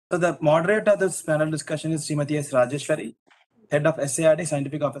So the moderator of this panel discussion is Srimati S. Rajeshwari, Head of SARD,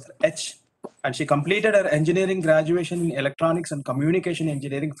 Scientific Officer H. And she completed her engineering graduation in Electronics and Communication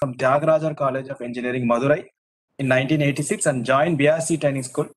Engineering from Tyagaraja College of Engineering, Madurai in 1986 and joined BRC Training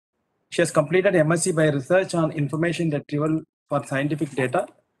School. She has completed MSc by Research on Information Retrieval for Scientific Data.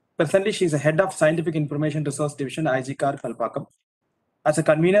 Presently, she is the Head of Scientific Information Resource Division, IGCAR, Kalpakkam. As a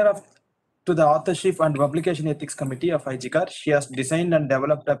convener to the Authorship and Publication Ethics Committee of IGCAR, she has designed and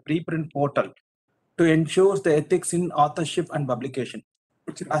developed a preprint portal to ensure the ethics in authorship and publication.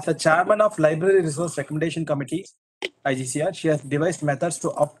 As a chairman of Library Resource Recommendation Committee, IGCAR, she has devised methods to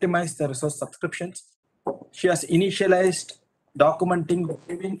optimize the resource subscriptions. She has initialized documenting the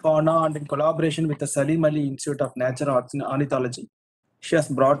living fauna and in collaboration with the Salim Ali Institute of Nature and Ornithology. She has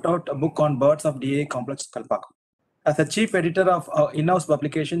brought out a book on birds of DA complex Kalpakkam. As a chief editor of our in-house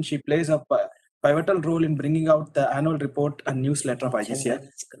publication, she plays a pivotal role in bringing out the annual report and newsletter of IGCAR.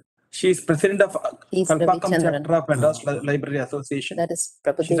 She is president of Kalpakkam chapter of Madras Library Association. That is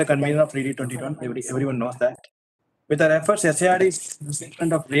She is a convener of READIT 2021. Everyone knows that. With her efforts, SARD is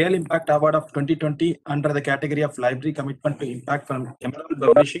recipient of Real Impact Award of 2020 under the category of Library Commitment to Impact from Emerald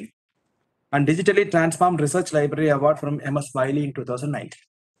Publishing and Digitally Transformed Research Library Award from MS Wiley in 2009.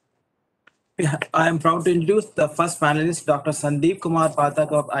 I am proud to introduce the first panelist, Dr. Sandeep Kumar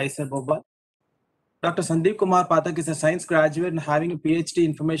Pathak of IISER Bhopal. Dr. Sandeep Kumar Pathak is a science graduate and having a PhD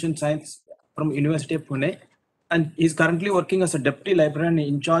in Information Science from University of Pune, and is currently working as a deputy librarian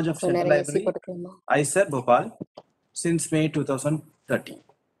in charge of Central Library, IISER Bhopal, since May 2013.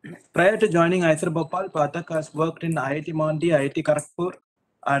 Prior to joining IISER Bhopal, Pathak has worked in IIT Mandi, IIT Kharagpur,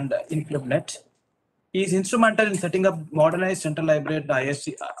 and in ClubNet. He is instrumental in setting up modernized Central Library at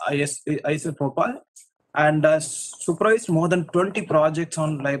IISER Bhopal and supervised more than 20 projects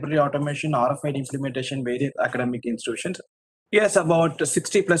on library automation, RFID implementation, various academic institutions. He has about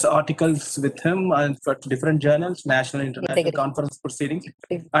 60 plus articles with him and for different journals, national and international conference proceedings,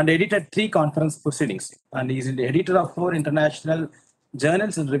 and edited 3 conference proceedings. And he is the editor of 4 international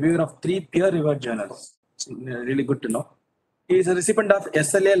journals and reviewer of 3 peer-reviewed journals. It's really good to know. He is a recipient of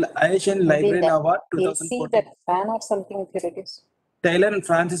SLA Asian Librarian Award 2014. That fan or something if you reduce. Taylor and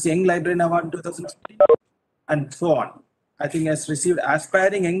Francis Young Librarian Award 2015, and so on. I think he has received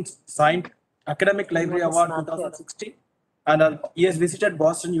Aspiring Young Science Academic Library Award 2016, and he has visited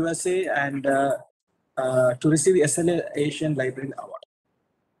Boston, USA, and to receive SLA Asian Librarian Award.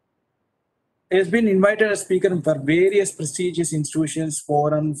 He has been invited as speaker for various prestigious institutions,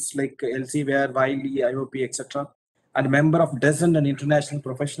 forums like LCWare, Wiley, IOP, etc., and member of dozen and international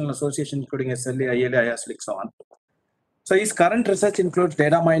professional associations, including SLA, ILA, IASL, so on. So his current research includes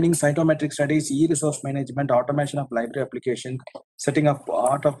data mining, cytometric studies, e-resource management, automation of library applications, setting up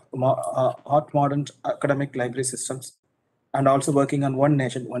hot modern academic library systems, and also working on One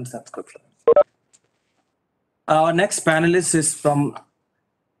Nation, One Subscription. Our next panelist is from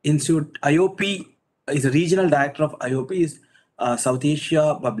Institute IOP, is a regional director of IOP, is South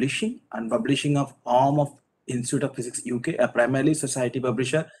Asia Publishing and Publishing of arm of Institute of Physics UK, a primarily society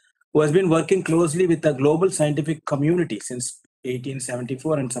publisher who has been working closely with the global scientific community since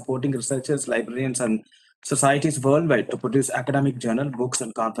 1874 and supporting researchers, librarians, and societies worldwide to produce academic journal, books,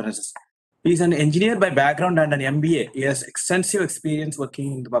 and conferences. He is an engineer by background and an MBA. He has extensive experience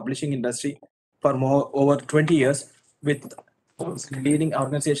working in the publishing industry for over 20 years with leading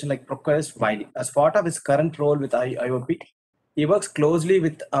organizations like ProQuest, Wiley. As part of his current role with IOP, he works closely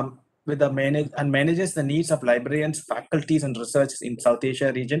with manages the needs of librarians, faculties, and researchers in South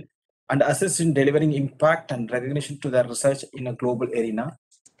Asia region, and assists in delivering impact and recognition to their research in a global arena.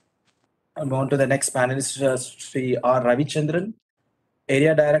 I'm on to the next panelist, Sri R. Ravichandran,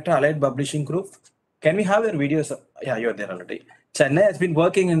 Area Director, Allied Publishing Group. Can we have your videos? Yeah, you're there already. Chennai has been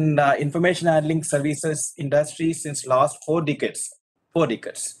working in information handling services industry since last 4 decades. 4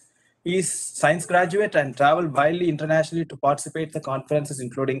 decades. He is science graduate and traveled widely internationally to participate in the conferences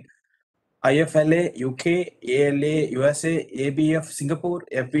including IFLA, UK, ALA, USA, ABF, Singapore,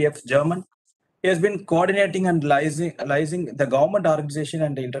 FBF, German. He has been coordinating and liaising the government organization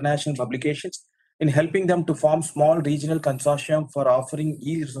and the international publications in helping them to form small regional consortium for offering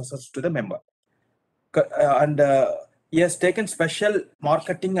e-resources to the member. He has taken special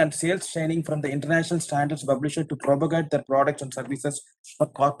marketing and sales training from the international standards publisher to propagate their products and services for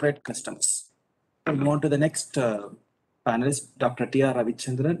corporate customers. We move on to the next panelist, Dr. T.R.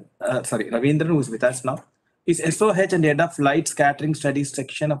 Ravichandran, Ravindran, who is with us now. He is SOH and head of Light Scattering Studies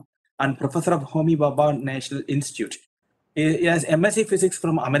section and professor of Homi Bhabha National Institute. He has MSc Physics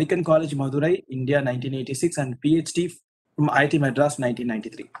from American College, Madurai, India, 1986, and PhD from IIT Madras,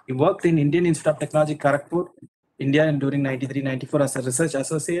 1993. He worked in Indian Institute of Technology, Kharagpur, India and during 93-94 as a research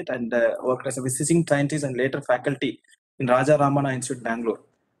associate and worked as a visiting scientist and later faculty in Raja Ramana Institute, Bangalore.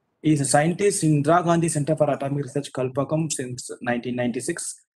 He is a scientist in Indira Gandhi Center for Atomic Research, Kalpakkam since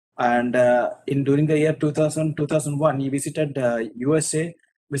 1996. And during the year 2000-2001, he visited USA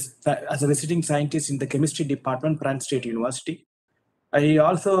as a visiting scientist in the chemistry department, Penn State University. I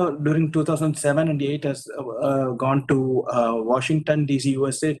also, during 2007 and 8, has gone to Washington, D.C.,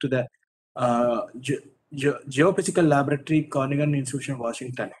 USA to the Geophysical Laboratory, Cornell Institution,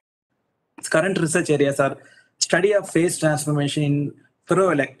 Washington. Its current research areas are study of phase transformation in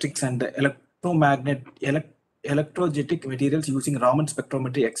ferroelectrics and electrogetic materials using Raman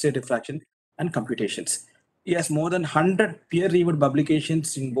spectrometry, X-ray diffraction, and computations. He has more than 100 peer-reviewed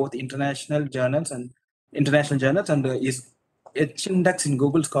publications in both international journals, and his H index in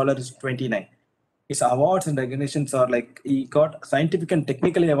Google Scholar is 29. His awards and recognitions are like he got Scientific and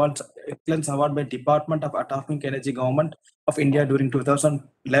Technical Awards Excellence Award by Department of Atomic Energy, Government of India during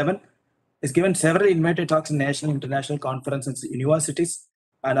 2011. He's given several invited talks in national and international conferences, universities,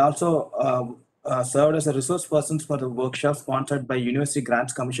 and also served as a resource person for the workshop sponsored by University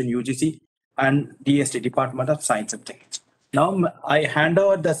Grants Commission (UGC) and DST, Department of Science and Technology. Now I hand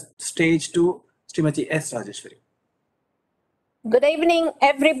over the stage to Srimati S. Rajeshwari. Good evening,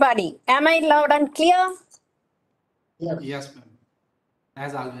 everybody. Am I loud and clear? Yes, ma'am.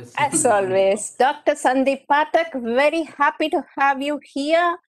 As always. As always. Dr. Sandeep Pathak, very happy to have you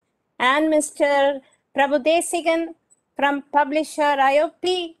here. And Mr. Prabhu Desigan from publisher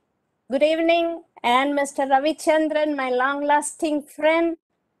IOP. Good evening. And Mr. Ravichandran, my long-lasting friend.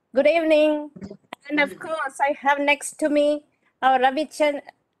 Good evening. And of course, I have next to me our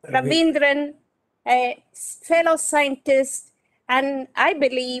Ravindran, a fellow scientist. And I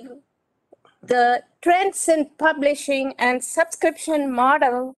believe the trends in publishing and subscription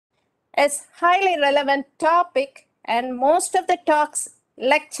model is highly relevant topic, and most of the talks,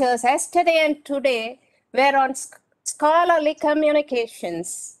 lectures yesterday and today were on scholarly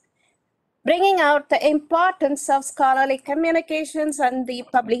communications, bringing out the importance of scholarly communications and the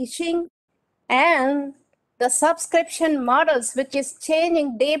publishing and the subscription models, which is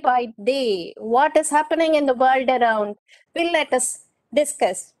changing day by day. What is happening in the world around? Will let us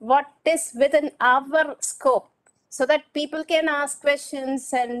discuss what is within our scope so that people can ask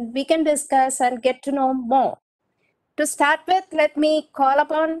questions and we can discuss and get to know more. To start with, let me call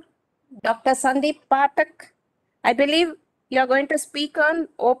upon Dr. Sandeep Pathak. I believe you're going to speak on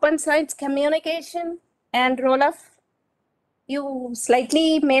open science communication and roll-off. You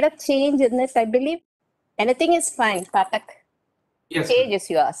slightly made a change in this, I believe. Anything is fine, Pathak. Yes. Stage is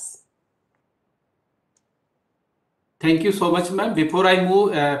yours. Thank you so much, ma'am. Before I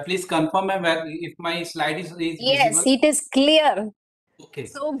move, please confirm, ma'am, if my slide is Yes, visible. it is clear. Okay.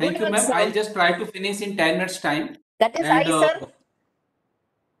 So Thank you, ma'am. sir. I'll just try to finish in 10 minutes time. That is I, sir.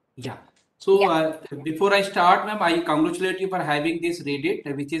 Yeah. So before I start, ma'am, I congratulate you for having this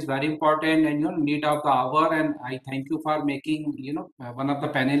READIT, which is very important and need of the hour. And I thank you for making one of the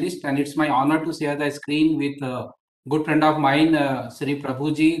panelists. And it's my honor to share the screen with a good friend of mine, Sri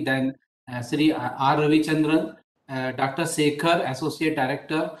Prabhuji, then Sri R. Ravichandran, Dr. Sekhar, Associate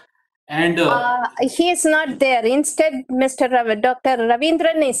Director, and he is not there. Instead, Dr.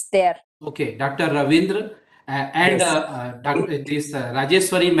 Ravindran is there. Okay, Dr. Ravindra and Dr. this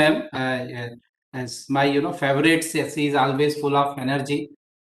Rajeshwari ma'am, as my favorite. She is always full of energy.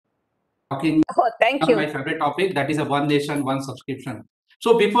 Talking. Oh, thank you. My favorite topic, that is a one nation, one subscription.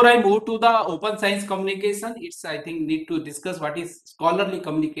 So before I move to the open science communication, it's I think need to discuss what is scholarly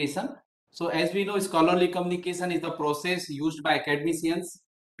communication. So as we know, scholarly communication is the process used by academicians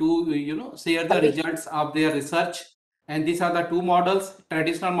to share the results of their research. And these are the two models.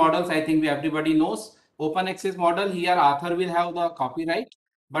 Traditional models, I think everybody knows. Open access model, here author will have the copyright,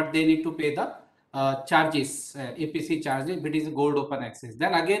 but they need to pay the charges, APC charges, if it is gold open access.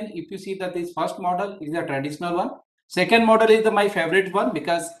 Then again, if you see that this first model is a traditional one. Second model is my favorite one,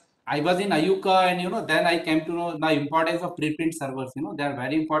 because I was in IGCAR and then I came to know the importance of preprint servers. They are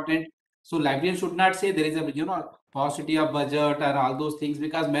very important. So librarian should not say there is a paucity of budget and all those things,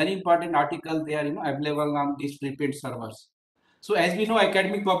 because many important articles they are available on these preprint servers. So as we know,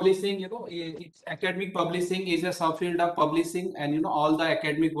 academic publishing, academic publishing is a subfield of publishing, and all the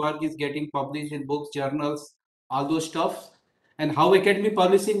academic work is getting published in books, journals, all those stuff. And how academic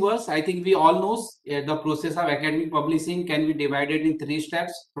publishing works, I think we all know the process of academic publishing can be divided in 3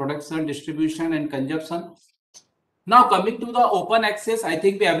 steps: production, distribution, and consumption. Now coming to the open access, I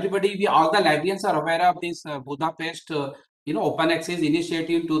think all the librarians are aware of this Budapest, open access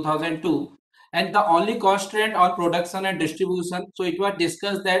initiative in 2002. And the only constraint on production and distribution, so it was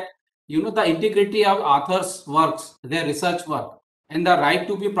discussed that the integrity of authors' works, their research work, and the right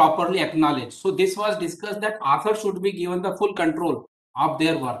to be properly acknowledged. So this was discussed that authors should be given the full control of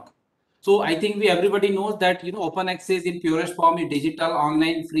their work. So I think everybody knows that open access in purest form is digital,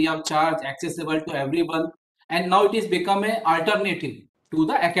 online, free of charge, accessible to everyone, and now it is become an alternative to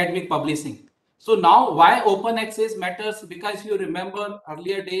the academic publishing. So now why open access matters? Because if you remember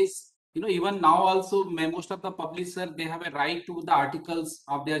earlier days, even now also most of the publishers, they have a right to the articles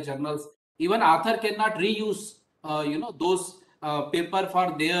of their journals. Even author cannot reuse those paper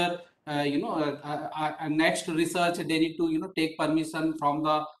for their next research. They need to take permission from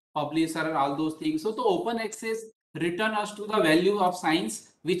the publisher and all those things. So the open access return us to the value of science,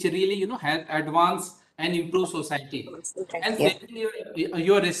 which really help advance and improve society. And Yeah. secondly,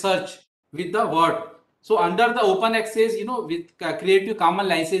 your research with the word. So under the open access, with Creative Commons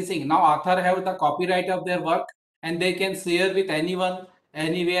licensing, now author have the copyright of their work and they can share with anyone,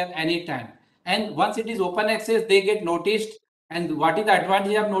 anywhere, anytime. And once it is open access, they get noticed. And what is the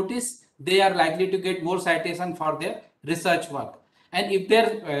advantage of notice? They are likely to get more citation for their research work. And if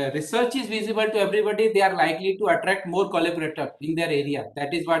their research is visible to everybody, they are likely to attract more collaborators in their area.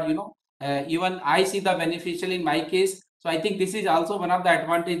 That is what, even I see the beneficial in my case. So I think this is also one of the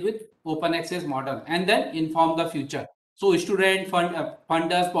advantage with open access model, and then inform the future. So student,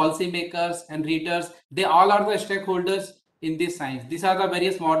 funders, policymakers, and readers, they all are the stakeholders in this science. These are the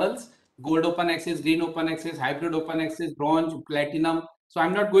various models: gold open access, green open access, hybrid open access, bronze, platinum. So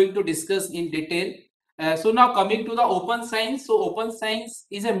I'm not going to discuss in detail. So now coming to the open science. So open science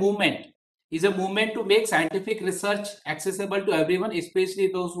is a movement to make scientific research accessible to everyone, especially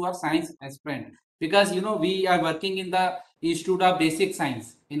those who are science aspirant. Because we are working in the Institute of Basic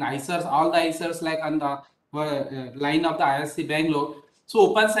Science in ICARs, all the ICARs like on the line of the ISC Bangalore. So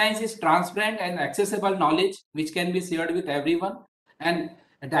open science is transparent and accessible knowledge which can be shared with everyone, and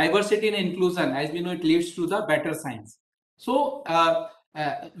diversity and inclusion, as we know, it leads to the better science. So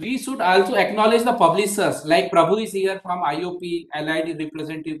we should also acknowledge the publishers, like Prabhu is here from IOP allied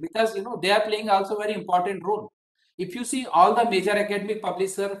representative, because they are playing also very important role. If you see all the major academic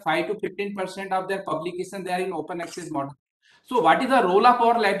publishers, 5 to 15% of their publication, they are in open access model. So what is the role of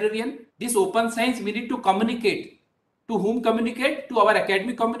our librarian? This open science, we need to communicate. To whom communicate? To our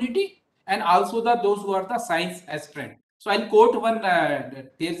academic community, and also those who are the science aspirant. So I'll quote one,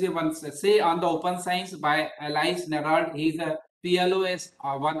 there's one say on the open science by Alice Nerald. He's a PLOS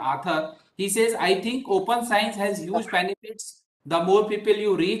one author. He says, I think open science has huge benefits. The more people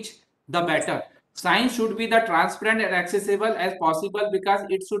you reach, the better. Science should be the transparent and accessible as possible, because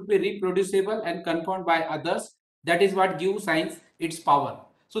it should be reproducible and confirmed by others. That is what gives science its power.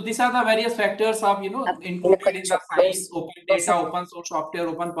 So these are the various factors of included in the science: open data, open source software,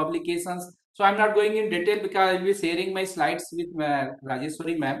 open publications. So I'm not going in detail because I'll be sharing my slides with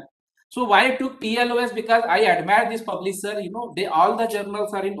Rajeshwari ma'am. So why I took PLOS? Because I admire this publisher. They all the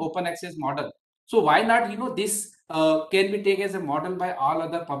journals are in open access model. So why not this can be taken as a model by all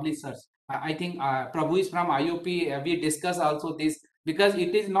other publishers? I think Prabhu is from IOP. We discuss also this, because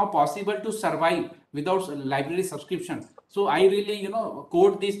it is now possible to survive without library subscription. So I really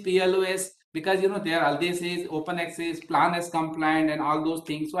quote this PLOS, because there always says open access, plan as compliant, and all those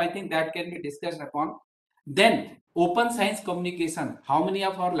things. So I think that can be discussed upon. Then open science communication. How many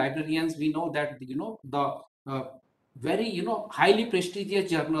of our librarians we know that the very highly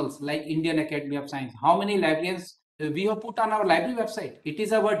prestigious journals like Indian Academy of Science? How many librarians we have put on our library website? It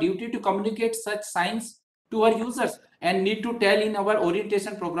is our duty to communicate such science to our users, and need to tell in our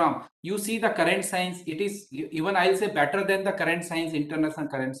orientation program. You see the current science, it is even I'll say better than the current science, international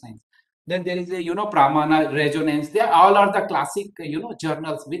current science. Then there is a Pramana, Resonance. They all are the classic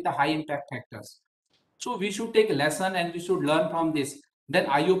journals with the high impact factors. So we should take a lesson and we should learn from this. Then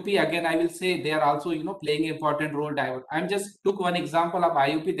IOP, again, I will say they are also playing an important role. I'm just took one example of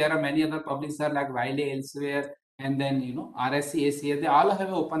IOP. There are many other publishers like Wiley elsewhere, and then RSC, ACA. They all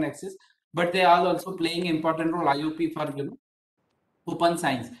have open access, but they are also playing important role. IOP for open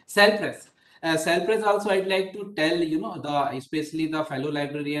science. Self-press. Self-press also I'd like to tell especially the fellow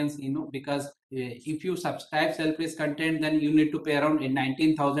librarians, because if you subscribe self-press content, then you need to pay around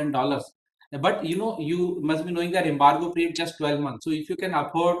 $19,000. But you must be knowing that embargo period just 12 months. So if you can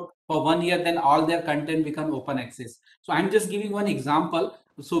afford for 1 year, then all their content become open access. So I'm just giving one example.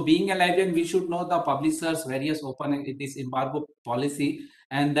 So being a librarian, we should know the publishers various open this embargo policy,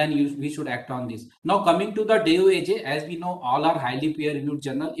 and then we should act on this. Now coming to the DOAJ, as we know, all are highly peer-reviewed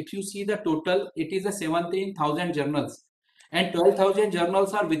journal. If you see the total, it is a 17,000 journals, and 12,000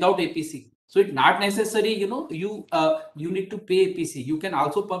 journals are without APC. So it's not necessary, you need to pay APC. You can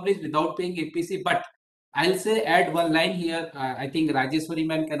also publish without paying APC, but I'll say add one line here. I think Rajeshwari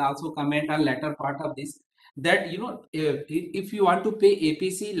ma'am can also comment on latter part of this. That if you want to pay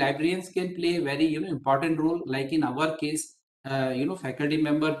APC, librarians can play a very important role. Like in our case, faculty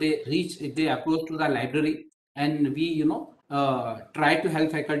member they approach to the library, and we try to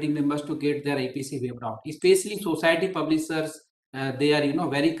help faculty members to get their APC waived out. Especially society publishers, they are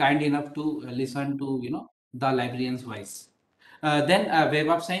very kind enough to listen to the librarian's voice. Then Web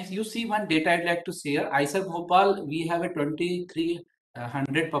of Science, you see one data I'd like to share. IGCAR Bhopal, we have a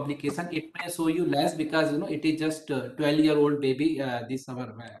 2300 publication. It may show you less because it is just 12-year-old baby. This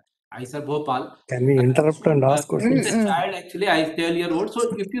our IGCAR Bhopal. Can we interrupt and ask questions? It's a child actually. I 12-year-old.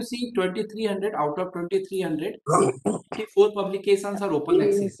 So if you see 2300 out of 2300, 54 publications are open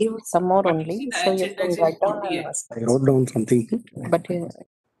access. Give some more But you only. see the So H you can index is write down 48. and ask. I wrote down something. But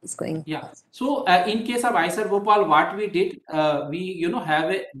it's going. Yeah. So in case of IGCAR Bhopal, what we did, we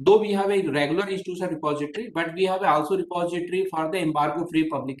though we have a regular institutional repository, but we have also repository for the embargo-free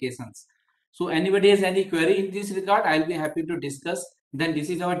publications. So anybody has any query in this regard, I'll be happy to discuss. Then this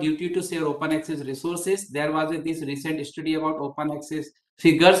is our duty to share open access resources. There was this recent study about open access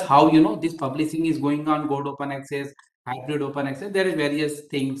figures, how this publishing is going on, Gold open access, hybrid open access. There is various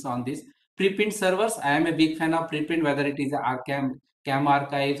things on this. Preprint servers, I am a big fan of preprint, whether it is CAM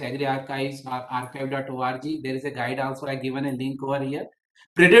archives, agri archives, or archive.org. There is a guide also. I given a link over here.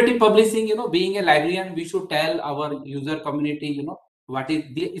 Predictive publishing, being a librarian, we should tell our user community, what is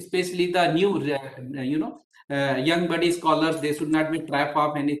especially the new, young buddy scholars, they should not be trapped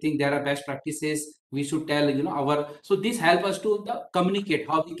of anything. There are best practices. We should tell, so this help us to communicate,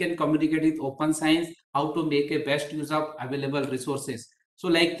 how we can communicate with open science, how to make a best use of available resources. So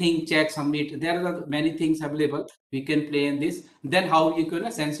like think, check, submit, there are many things available. We can play in this. Then how you can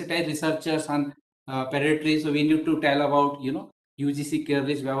sensitize researchers on predatory. So we need to tell about,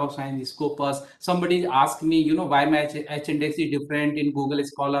 UGCAR, Web of Science, Scopus. Somebody asked me, why my H index is different in Google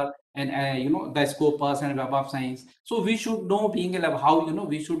Scholar and, the Scopus and Web of Science. So we should know being a lab, how,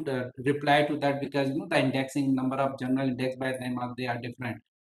 we should reply to that because, the indexing number of journal index by them, they are different.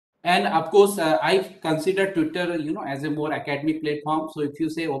 And of course, I consider Twitter, as a more academic platform. So if you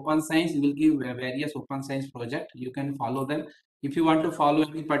say open science, you will give various open science project. You can follow them. If you want to follow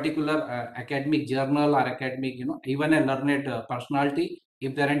any particular academic journal or academic, even a learned personality,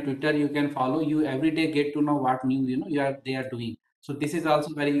 if they're on Twitter, you can follow. You every day get to know what new, they are doing. So this is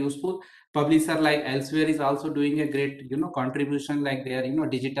also very useful. Publisher like Elsewhere is also doing a great, contribution like their,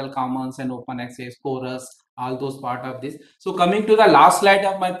 digital commons and open access, Chorus, all those part of this. So coming to the last slide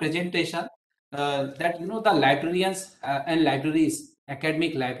of my presentation, that the librarians and libraries,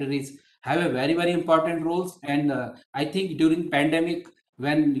 academic libraries, have a very important roles. And I think during pandemic,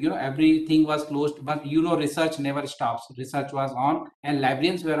 when everything was closed, but research never stops. Research was on, and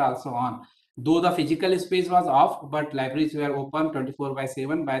librarians were also on. Though the physical space was off, but libraries were open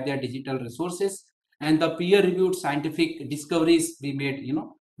 24/7 by their digital resources, and the peer-reviewed scientific discoveries we made,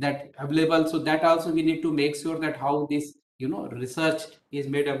 that available. So that also we need to make sure that how this research is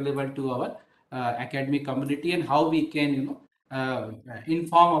made available to our academic community, and how we can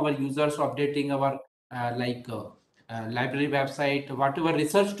inform our users, updating our library website, whatever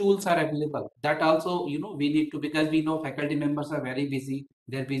research tools are available. That also we need to, because we know faculty members are very busy.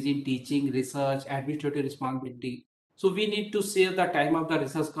 They're busy in teaching, research, administrative responsibility. So we need to save the time of the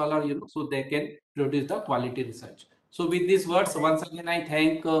research scholar, so they can produce the quality research. So with these words, once again, I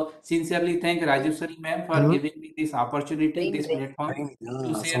sincerely thank Rajeshwari ma'am for giving me this opportunity, this platform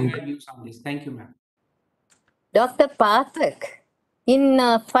to share my views on this. Thank you, ma'am. Dr. Pathak, in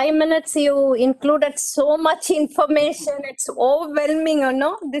 5 minutes, you included so much information. It's overwhelming,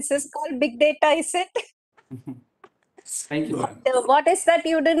 This is called big data, is it? Thank you, ma'am. What is that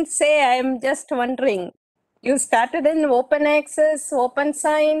you didn't say? I'm just wondering. You started in open access, open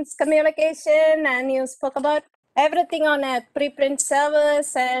science communication, and you spoke about everything on a preprint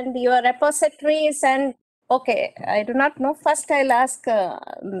servers and your repositories. And okay, I do not know. First, I'll ask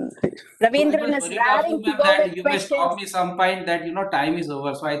Ravindran is raring to go with you questions. may stop me some point that time is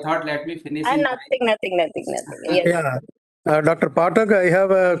over. So I thought let me finish. And nothing. Yes. Yeah, Dr. Pathak, I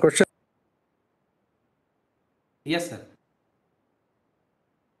have a question. Yes, sir.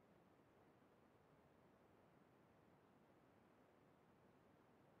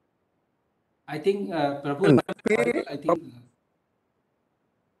 I think Prabhu, I think.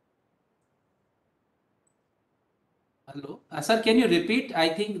 Hello, sir. Can you repeat? I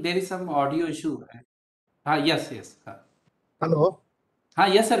think there is some audio issue. Yes. Hello.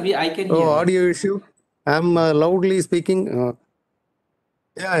 Yes, sir. I can hear. Oh, audio issue. I'm loudly speaking.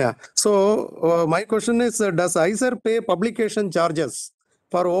 Yeah. So my question is, does IGCAR pay publication charges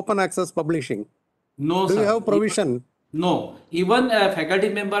for open access publishing? No, Do you sir. have provision? No, even faculty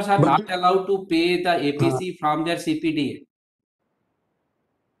members are But- not allowed to pay the APC from their CPDA.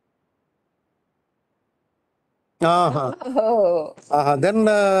 Oh,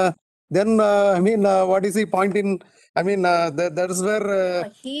 Then I mean, what is the point in? I mean, that is where.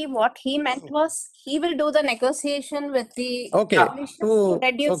 What he meant was he will do the negotiation with the Okay, publishers to to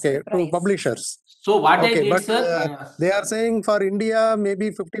reduce the to price. publishers. So what I Okay, did, but sir. they are saying for India maybe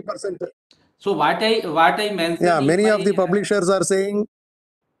 50%. So what I mentioned. Yeah, in many of my, the publishers are saying.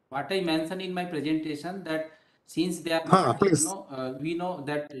 what I mentioned in my presentation, that since they are Huh, not, please. we know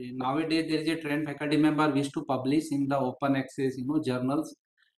that nowadays there is a trend faculty member wish to publish in the open access, journals,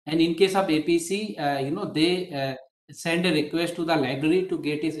 and in case of APC, they send a request to the library to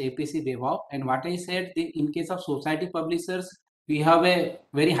get his APC waiver off. And what I said, in case of society publishers, we have a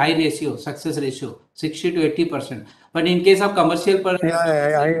very high ratio, success ratio, 60 to 80%. But in case of commercial, I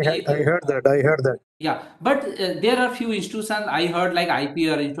heard that. I heard that. yeah, but there are few institutions I heard, like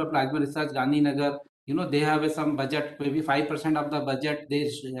IPR, Institute of Plasma Research, Gandhinagar. They have some budget, maybe 5% of the budget they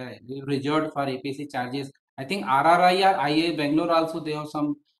reserved for APC charges. I think RRI or IA Bangalore also they have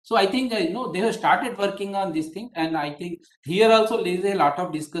some. So I think they have started working on this thing, and I think here also there is a lot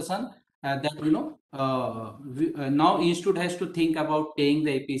of discussion that now institute has to think about paying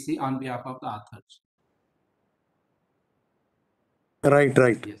the APC on behalf of the authors.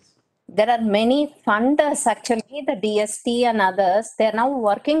 Right. Yes. There are many funders actually, the DST and others. They are now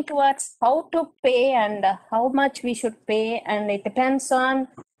working towards how to pay and how much we should pay, and it depends on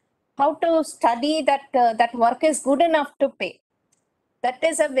how to study that that work is good enough to pay. That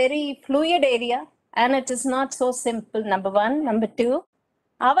is a very fluid area, and it is not so simple. Number one. Number two,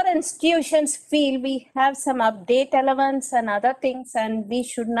 our institutions feel we have some update elements and other things, and we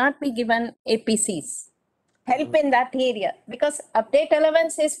should not be given APCs. Help in that area, because update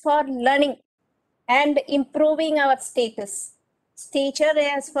elements is for learning and improving our status, stature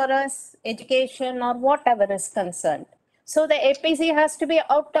as far as education or whatever is concerned. So the APC has to be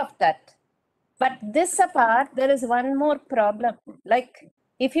out of that. But this apart, there is one more problem. Like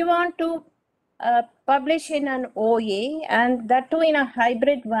if you want to publish in an OA, and that too in a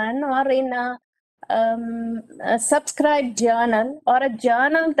hybrid one, or in a subscribed journal, or a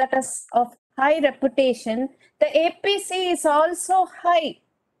journal that is of high reputation, the APC is also high.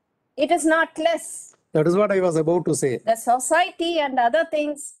 It is not less. That is what I was about to say. The society and other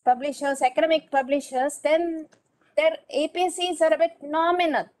things, publishers, academic publishers, then their APCs are a bit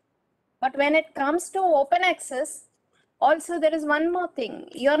nominal. But when it comes to open access, also there is one more thing.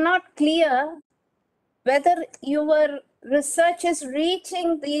 You're not clear whether your research is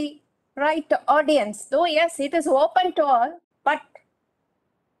reaching the right audience. Though yes, it is open to all, but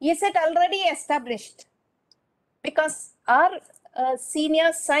is it already established? Because our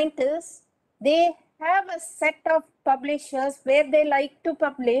senior scientists, they have a set of publishers where they like to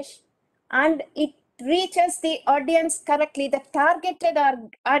publish, and it reaches the audience correctly, the targeted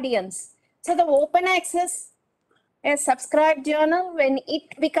audience. So the open access, a subscribed journal, when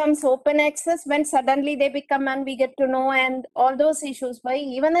it becomes open access, when suddenly they become and we get to know, and all those issues. Why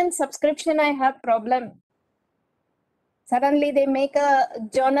even in subscription I have problem. Suddenly they make a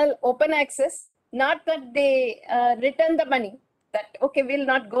journal open access, not that they return the money, that okay, we'll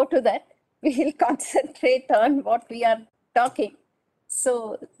not go to that, we will concentrate on what we are talking.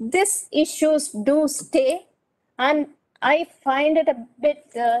 So these issues do stay, and I find it a bit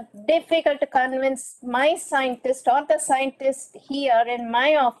difficult to convince my scientist or the scientist here in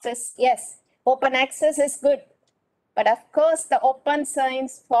my office. Yes, open access is good, but of course the open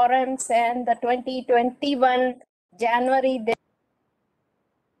science forums and the 2021 January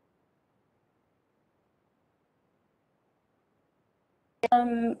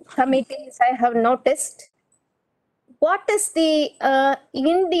committees I have noticed. What is the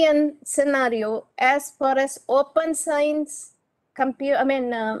Indian scenario as far as open science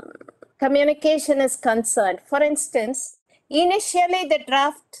communication is concerned? For instance, initially the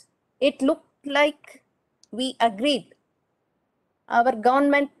draft, it looked like we agreed. Our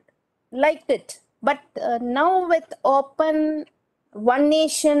government liked it. But now with open, one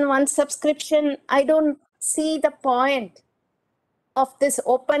nation, one subscription, I don't see the point of this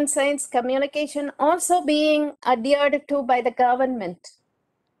open science communication also being adhered to by the government.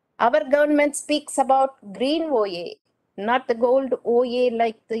 Our government speaks about green OA, not the gold OA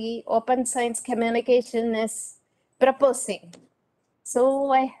like the open science communication is proposing.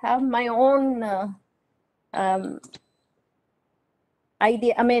 So I have my own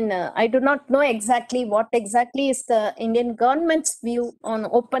idea. I do not know exactly what exactly is the Indian government's view on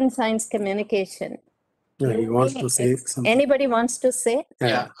open science communication. Yeah, he wants to say something. Anybody wants to say?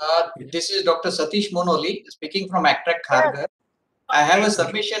 Yeah. This is Dr. Satish Monoli speaking from Actract Kharghar. I have a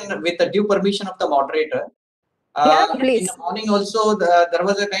submission with the due permission of the moderator. Yeah, In please. the morning also, there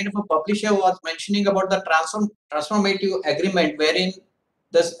was a kind of a publisher who was mentioning about the transformative agreement wherein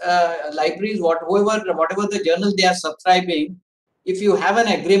the libraries, whatever the journals they are subscribing, if you have an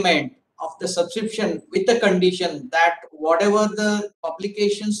agreement of the subscription with the condition that whatever the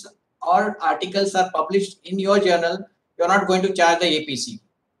publications or articles are published in your journal, you're not going to charge the APC.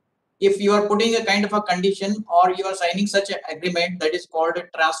 If you are putting a kind of a condition or you are signing such an agreement that is called a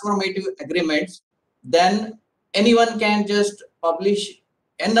transformative agreements, then anyone can just publish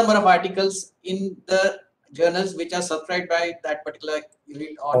n number of articles in the journals which are subscribed by that particular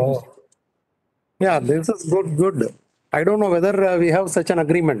unit or Oh. Yeah, this is good. I don't know whether we have such an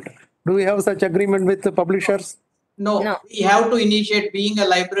agreement. Do we have such agreement with the publishers? No, we have to initiate. Being a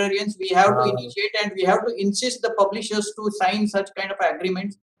librarians, we have to initiate and we have to insist the publishers to sign such kind of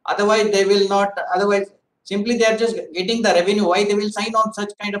agreements. Otherwise, they will not. Otherwise, simply they are just getting the revenue. Why they will sign on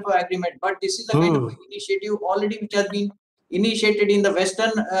such kind of agreement? But this is a kind of initiative already which has been initiated in the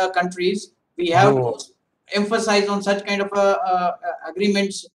Western countries. We have to emphasize on such kind of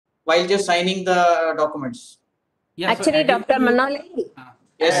agreements while just signing the documents. Yeah, Actually, Dr. Manali.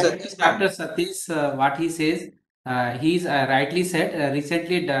 Yes, sir. Dr. Satish, what he says, he's rightly said.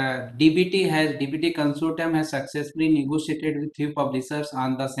 Recently, the DBT consortium has successfully negotiated with few publishers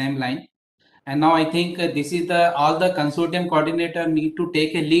on the same line, and now I think this is all the consortium coordinator need to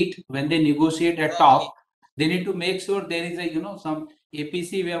take a lead when they negotiate at top. They need to make sure there is a some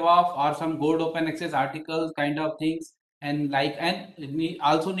APC waive off or some gold open access articles kind of things, and we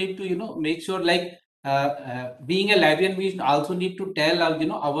also need to make sure being a librarian, we also need to tell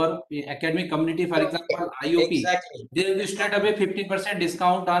our academic community, for example IOP, Exactly. there will straight away 50%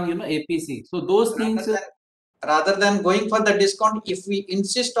 discount on APC. So those things. Rather than going for the discount, if we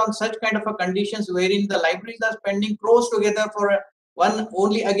insist on such kind of a conditions wherein the libraries are spending crores together for one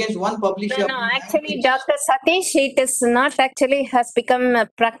only against one publisher. No, actually, Dr. Satish, it is not actually has become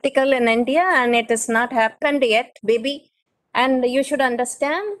practical in India and it has not happened yet, baby. And you should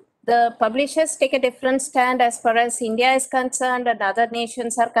understand the publishers take a different stand as far as India is concerned and other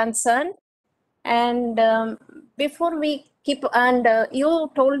nations are concerned. And before we keep, and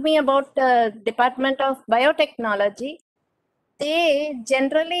you told me about the Department of Biotechnology. They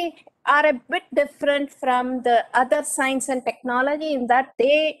generally are a bit different from the other science and technology in that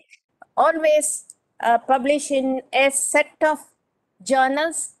they always publish in a set of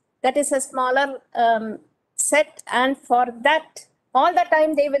journals that is a smaller set, and for that all the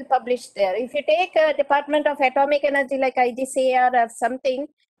time they will publish there. If you take a Department of Atomic Energy like IGCAR or something,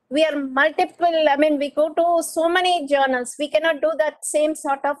 we are multiple, I mean, we go to so many journals, we cannot do that same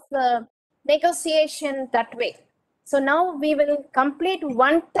sort of negotiation that way. So now we will complete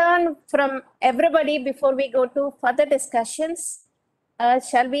one turn from everybody before we go to further discussions.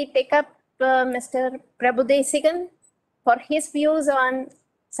 Shall we take up Mr. Prabhudesigan for his views on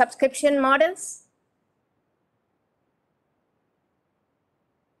subscription models?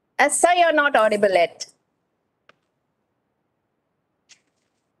 Sir, you're not audible yet.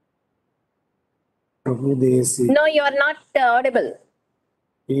 No, you are not audible.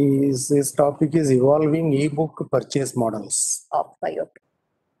 His topic is evolving ebook purchase models.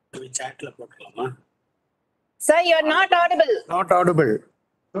 Sir, you are not audible. Not audible.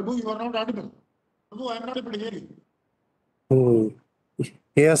 Prabhu, you are not audible. Prabhu, I am not able to hear you.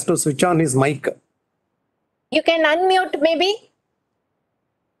 He has to switch on his mic. You can unmute maybe.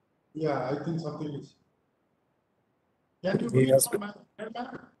 Yeah, I think something is. Can you He has to.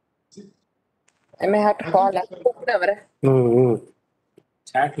 I may have to call her.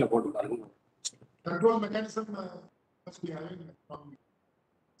 Chat Control mechanism must be having from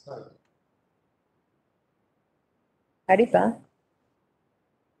side. அடிப்பா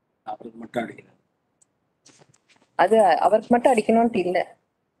அது அவருக்கு மட்டும் அடிக்கணும்னு இல்ல.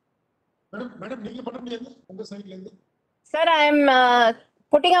 Madam நீங்க பண்ண முடியாது உங்க சைடுல இருந்து. Sir, I am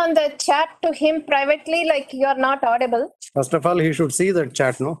putting on the chat to him privately, like you are not audible. First of all, he should see that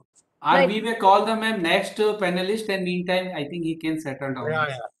chat, no? Or we may call them a next panelist, and meantime, I think he can settle down.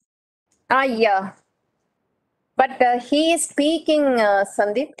 Yeah. But he is speaking,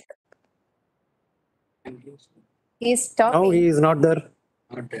 Sandeep. He is talking. No, he is not there.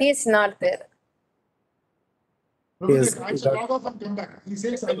 He is not there. Prabhu, Yes, I shall log off and come back. He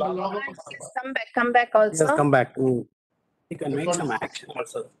says I will log off and come back. Come back also. Yes, come back. You can make some action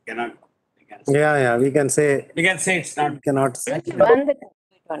also. Cannot. Yeah, we can say. We can say it's not. Cannot say.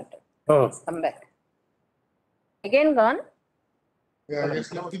 Oh. Come back. Again gone? Yeah,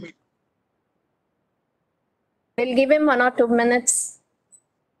 yes, left the meeting. We'll give him 1 or 2 minutes.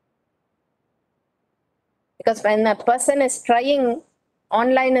 Because when a person is trying,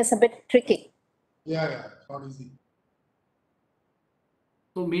 online is a bit tricky. Yeah, it's not easy.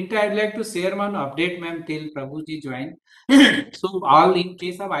 So meantime, I'd like to share one update, ma'am, till Prabhuji join. So all in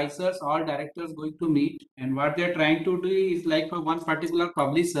case of ICERs, all directors going to meet, and what they're trying to do is like for one particular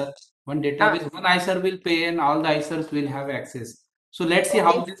publisher, one database, one ICER will pay and all the ICERs will have access. So let's see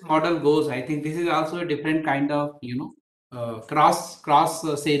how this model goes. I think this is also a different kind of, cross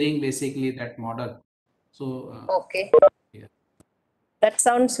sharing basically that model. So Okay. yeah. That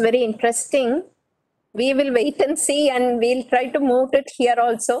sounds very interesting. We will wait and see, and we'll try to move it here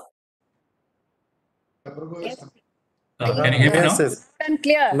also. Yes. Can you hear me Yes, now? yes. And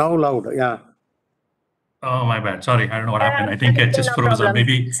clear. Now loud, yeah. Oh, my bad. Sorry, I don't know what happened. I think it just No froze, or problem.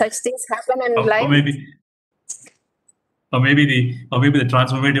 maybe, Such things happen in or life. maybe the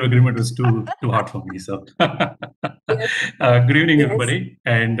transformative agreement was too hard for me. So, Yes. good evening, Yes. everybody,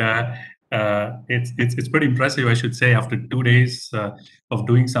 and it's pretty impressive, I should say, after 2 days of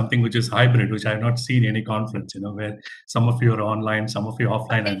doing something which is hybrid, which I have not seen any conference. Where some of you are online, some of you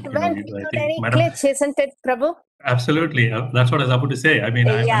offline, and It went I without think, any Madam. glitch, isn't it, Prabhu? Absolutely. That's what I was about to say. I mean,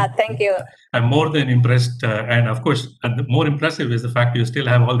 Thank you. I'm more than impressed, and of course, the more impressive is the fact you still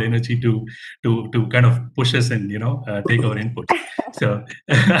have all the energy to kind of push us and take our input. So,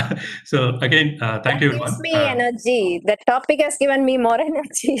 so again, thank you, That gives everyone. me energy. The topic has given me more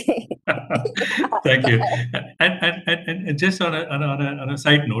energy. Thank you. And just on a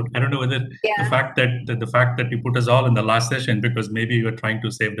side note, I don't know whether the fact that you put us all in the last session because maybe you were trying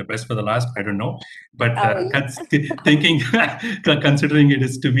to save the best for the last. I don't know, but thinking, considering it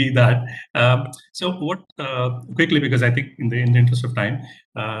is to be that. So what quickly, because I think in the interest of time,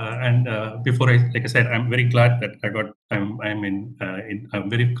 and before like I said, I'm very glad that I'm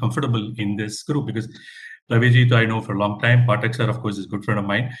very comfortable in this group because Ravijit I know for a long time. Pathak sir, of course, is a good friend of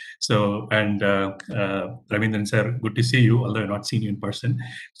mine. So, and Ravindran sir, good to see you, although I've not seen you in person.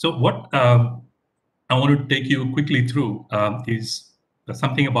 So what I want to take you quickly through is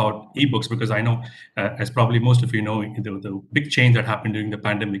something about ebooks, because I know, as probably most of you know, the big change that happened during the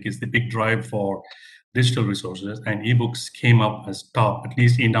pandemic is the big drive for digital resources, and ebooks came up as top, at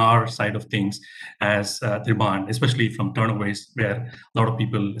least in our side of things, as demand, especially from turnaways where a lot of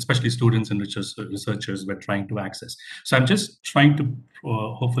people, especially students and researchers, were trying to access. So I'm just trying to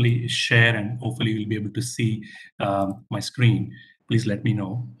hopefully share, and hopefully you'll be able to see my screen. Please let me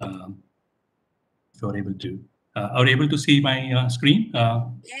know if you're able to. Are you able to see my screen?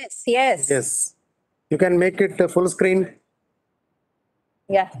 Yes. Yes. You can make it full screen.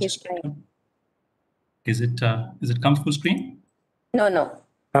 Yeah, he's trying. Is it come full screen? No.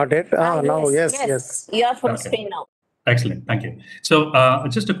 Not yet. Now, yes. You are full Okay. screen now. Excellent, thank you. So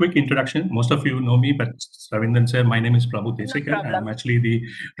just a quick introduction. Most of you know me, but Ravindran sir, my name is Prabhudev, and I'm actually the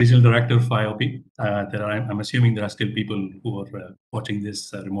regional director of IOP. I'm assuming there are still people who are watching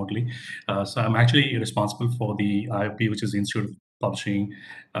this remotely. So I'm actually responsible for the IOP, which is the Institute of Publishing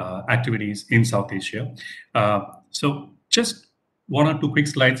activities in South Asia. So just 1 or 2 quick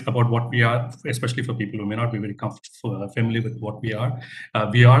slides about what we are, especially for people who may not be very familiar with what we are.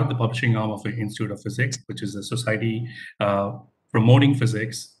 We are the publishing arm of the Institute of Physics, which is a society promoting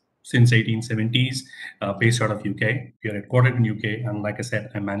physics since 1870s, based out of UK. We are headquartered in UK, and like I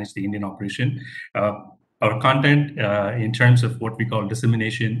said, I manage the Indian operation. Our content, in terms of what we call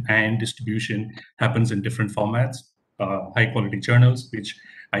dissemination and distribution, happens in different formats. High-quality journals, which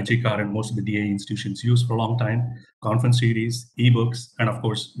IGCAR and most of the DA institutions use for a long time, conference series, ebooks, and of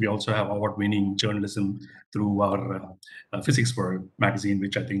course, we also have award-winning journalism through our Physics World magazine,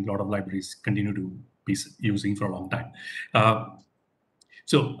 which I think a lot of libraries continue to be using for a long time.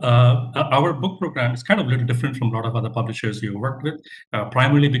 So our book program is kind of a little different from a lot of other publishers you worked with,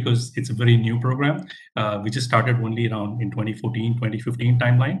 primarily because it's a very new program. We just started only around in 2014, 2015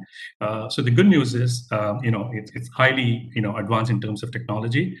 timeline. So the good news is, it's highly, advanced in terms of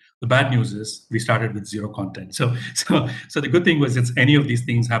technology. The bad news is we started with zero content. So the good thing was it's any of these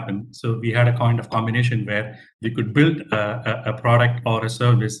things happen. So we had a kind of combination where we could build a product or a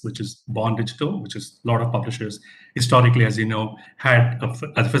service which is born digital, which is a lot of publishers historically, as you know, had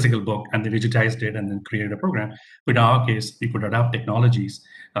a physical book and they digitized it and then created a program. But in our case, we could adapt technologies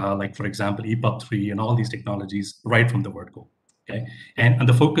like, for example, EPUB 3 and all these technologies right from the word go. Okay, and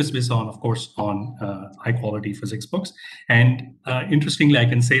the focus was on, of course, on high quality physics books. And interestingly, I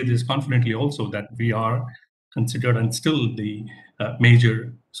can say this confidently also that we are considered and still the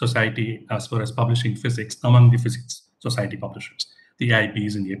major society as far as publishing physics among the physics society publishers, the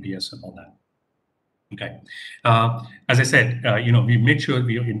IPs and the APS and all that. Okay. As I said, we made sure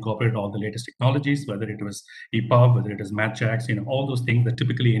we incorporate all the latest technologies, whether it was EPUB, whether it was Madras, all those things that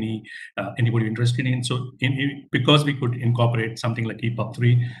typically anybody interested in. So because we could incorporate something like EPUB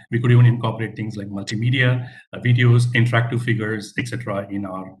 3, we could even incorporate things like multimedia, videos, interactive figures, etc. in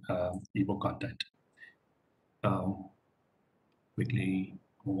our ebook content. Quickly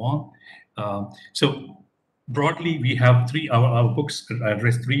move on. So broadly, we have our books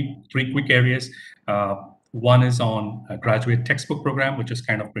address three quick areas. One is on a graduate textbook program, which is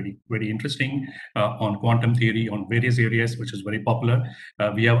kind of very interesting, on quantum theory, on various areas, which is very popular.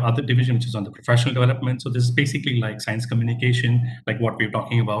 We have other division, which is on the professional development. So this is basically like science communication, like what we're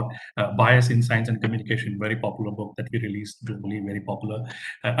talking about. Bias in Science and Communication, very popular book that we released globally, very popular.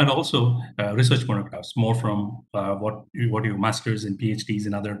 And also research monographs, more from what your masters and PhDs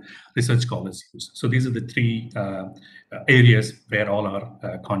and other research scholars use. So these are the three areas where all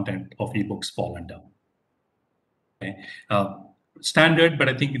our content of ebooks fall under. Okay. Standard, but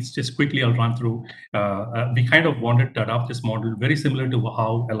I think it's just quickly I'll run through. We kind of wanted to adopt this model very similar to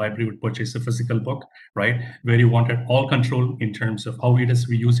how a library would purchase a physical book, right? Where you wanted all control in terms of how it is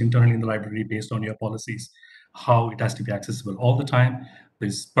we use internally in the library based on your policies, how it has to be accessible all the time.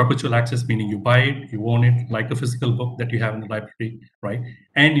 There's perpetual access, meaning you buy it, you own it, like a physical book that you have in the library, right?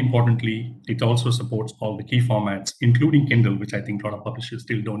 And importantly, it also supports all the key formats, including Kindle, which I think a lot of publishers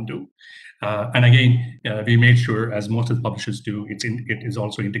still don't do. And again, we made sure, as most of the publishers do, it is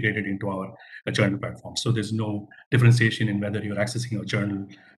also integrated into our journal platform. So there's no differentiation in whether you're accessing a journal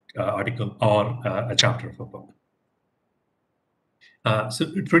article or a chapter of a book. So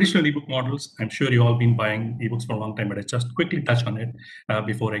traditional ebook models, I'm sure you've all been buying ebooks for a long time, but I just quickly touch on it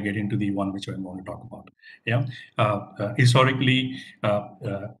before I get into the one which I want to talk about. Yeah, historically,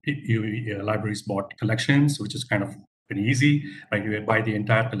 libraries bought collections, which is kind of very easy. Right, you buy the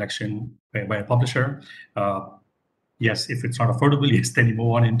entire collection by a publisher. Yes, if it's not affordable, yes, then you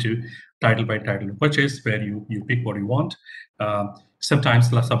move on into title by title purchase, where you pick what you want. Sometimes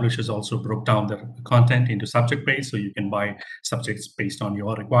the publishers also broke down the content into subject-based, so you can buy subjects based on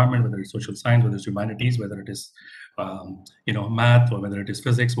your requirement, whether it's social science, whether it's humanities, whether it is math, or whether it is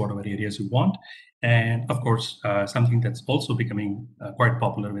physics, whatever areas you want. And of course, something that's also becoming quite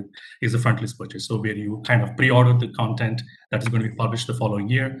popular with is the frontlist purchase. So where you kind of pre-order the content that is going to be published the following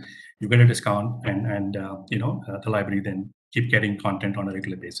year, you get a discount, and the library then keep getting content on a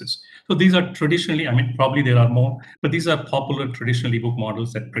regular basis. So these are traditionally, I mean, probably there are more, but these are popular traditional ebook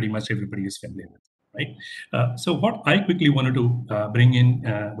models that pretty much everybody is familiar with, right? So what I quickly wanted to bring in,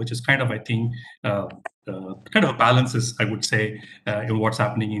 which is kind of, I think, kind of a balance is, I would say, in what's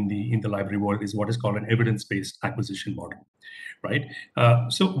happening in the library world is what is called an evidence-based acquisition model, right?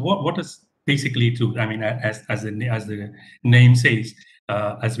 So what is basically to, I mean, as the name says,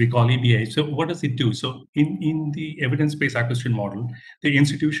 as we call EBA. So what does it do? So in the evidence-based acquisition model, the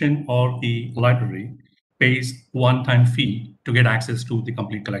institution or the library pays one-time fee to get access to the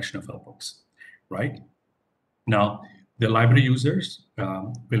complete collection of our books, right? Now, the library users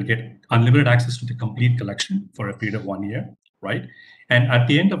will get unlimited access to the complete collection for a period of 1 year, right? And at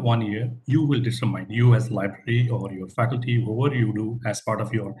the end of 1 year, you will determine, you as library or your faculty, whoever you do as part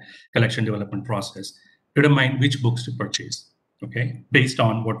of your collection development process, determine which books to purchase, okay, based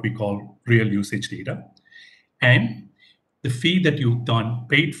on what we call real usage data. And the fee that you've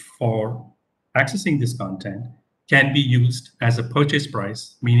paid for accessing this content can be used as a purchase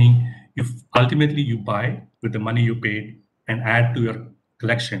price, meaning if ultimately you buy with the money you paid and add to your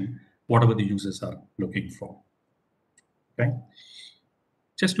collection whatever the users are looking for. Okay.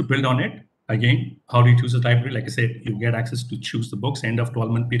 Just to build on it, again, how do you choose a library? Like I said, you get access to choose the books end of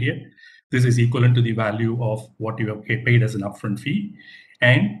 12-month period. This is equivalent to the value of what you have paid as an upfront fee.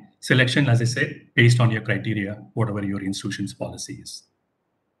 And selection, as I said, based on your criteria, whatever your institution's policy is.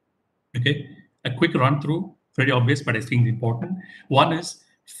 Okay, a quick run through, very obvious, but I think important. One is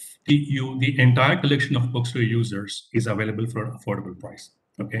the entire collection of books to your users is available for an affordable price.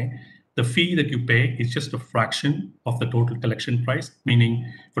 Okay, the fee that you pay is just a fraction of the total collection price, meaning,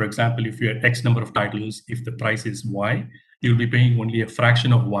 for example, if you had X number of titles, if the price is Y, you'll be paying only a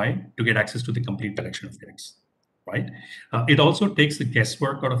fraction of Y to get access to the complete collection of X, right? It also takes the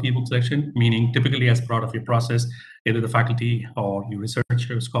guesswork out of ebook selection, meaning typically as part of your process, either the faculty or your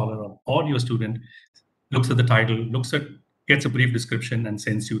researcher, scholar, or your student looks at the title, gets a brief description and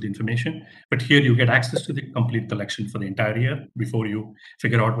sends you the information. But here you get access to the complete collection for the entire year before you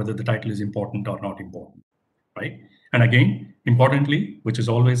figure out whether the title is important or not important, right? And again, importantly, which is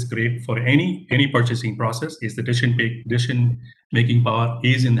always great for any purchasing process, is the decision-making power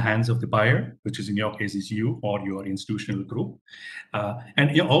is in the hands of the buyer, which is in your case is you or your institutional group.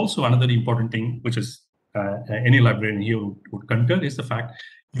 And also another important thing, which is any librarian here would concur, is the fact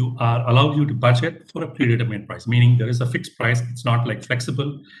you are allowed you to budget for a predetermined price, meaning there is a fixed price. It's not like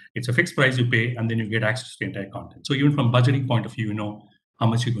flexible. It's a fixed price you pay, and then you get access to the entire content. So even from budgeting point of view, you know how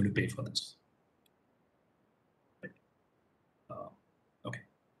much you're going to pay for this. Okay,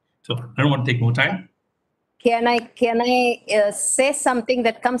 so I don't want to take more time. Can I say something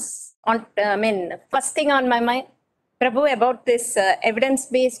that comes on, first thing on my mind, Prabhu, about this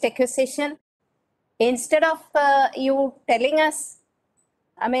evidence-based acquisition? Instead of you telling us,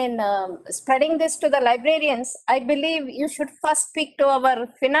 spreading this to the librarians, I believe you should first speak to our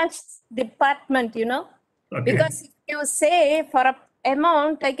finance department, Okay. because if you say for a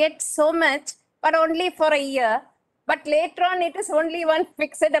amount, I get so much, but only for a year, but later on it is only one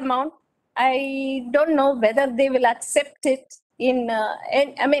fixed amount. I don't know whether they will accept it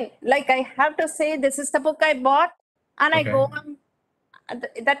like I have to say, this is the book I bought and I Okay. go on.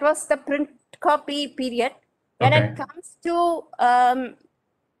 That was the print copy period. When Okay. it comes to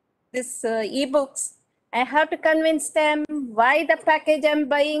this ebooks, I have to convince them why the package I'm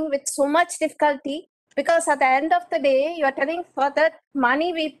buying with so much difficulty, because at the end of the day, you are telling for that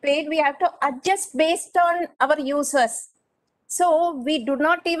money we paid, we have to adjust based on our users. So we do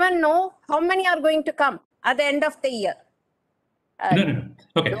not even know how many are going to come at the end of the year. No.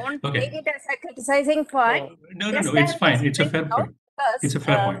 Okay. Don't Okay. take it as a criticizing point. No. Just It's I'm fine. just It's a fair pointing out point. because, It's a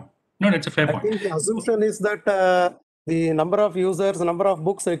fair point. No, it's a fair I point. think the assumption is that the number of users, number of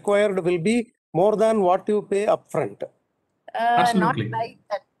books required will be more than what you pay upfront. not Absolutely. like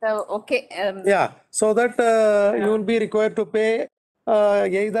that. Okay. Yeah, so that you will be required to pay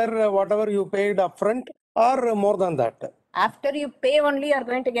either whatever you paid upfront or more than that. After you pay only, you are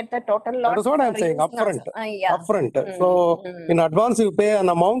going to get the total lot. That is what I'm for saying, using upfront. also. Yeah. Upfront. So in advance you pay an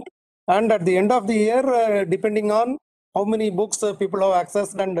amount, and at the end of the year, depending on how many books people have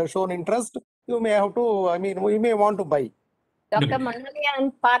accessed and shown interest, you may have to, we may want to buy. Dr. Okay. Manali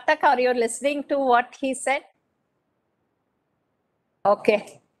and Pathak, are you listening to what he said?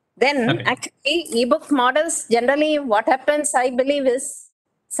 Okay. Then Okay. actually ebook models, generally what happens, I believe, is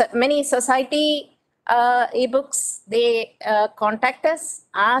many society ebooks, they contact us,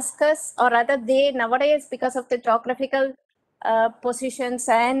 ask us, or rather they nowadays, because of the geographical positions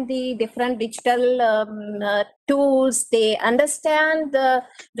and the different digital tools, they understand the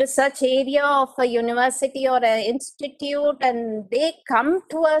research area of a university or an institute, and they come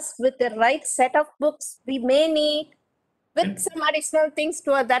to us with the right set of books we may need, with some additional things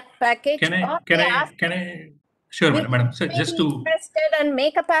to that package. Can or I? they ask Sure, we madam. So may just be to. interested and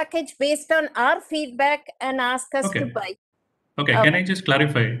make a package based on our feedback and ask us to Okay. buy. Okay. Can I just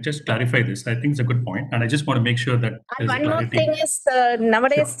clarify this? I think it's a good point, and I just want to make sure that And there's one more clarity. thing is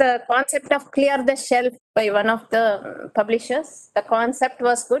nowadays the concept of clear the shelf by one of the publishers. The concept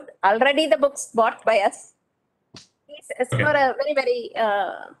was good. Already the books bought by us. It's Okay. for a very, very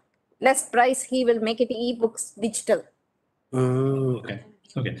less price. He will make it ebooks digital.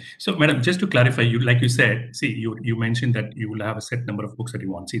 Okay. So, madam, just to clarify, like you said, see, you mentioned that you will have a set number of books that you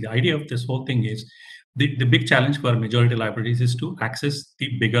want. See, the idea of this whole thing is the big challenge for majority libraries is to access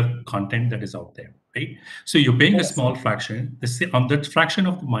the bigger content that is out there, right? So you're paying a small fraction. On that fraction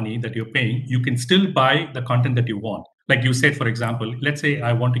of the money that you're paying, you can still buy the content that you want. Like you said, for example, let's say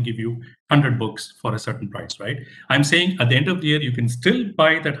I want to give you 100 books for a certain price, right? I'm saying at the end of the year, you can still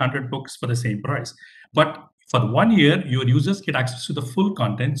buy that 100 books for the same price. But for 1 year, your users get access to the full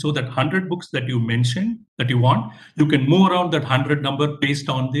content, so that 100 books that you mentioned that you want, you can move around that 100 number based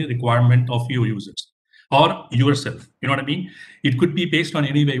on the requirement of your users or yourself. You know what I mean? It could be based on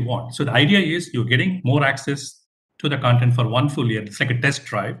any way you want. So the idea is you're getting more access to the content for 1 full year. It's like a test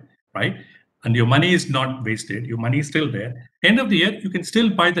drive, right? And your money is not wasted. Your money is still there. End of the year, you can still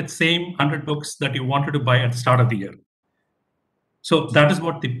buy that same 100 books that you wanted to buy at the start of the year. So that is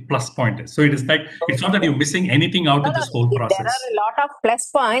what the plus point is. So it is like, it's not that you're missing anything out of this whole process. There are a lot of plus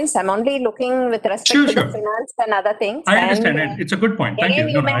points. I'm only looking with respect to the finance and other things. I understand. And it's a good point. Thank you.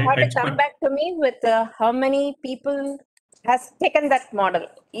 You may have to come back to me with how many people has taken that model.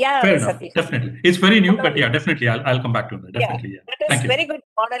 Yeah, fair enough. Definitely. It's very new, but yeah, definitely. I'll come back to that. Definitely. Yeah. That is very good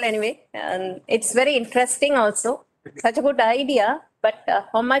model anyway. And it's very interesting also. Such a good idea. But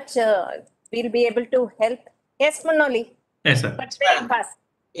how much we'll be able to help? Yes, Manoli. Yes, sir. But very fast.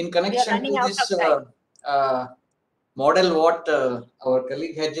 In connection to this model, what our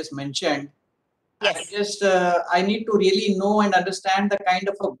colleague had just mentioned, yes. I need to really know and understand the kind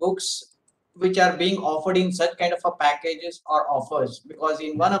of books which are being offered in such kind of a packages or offers. Because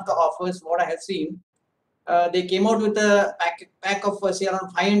in one of the offers, what I have seen, they came out with a pack of say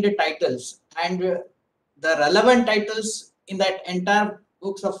around 500 titles, and the relevant titles in that entire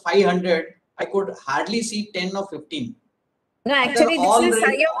books of 500, I could hardly see 10 or 15. No, actually, all this is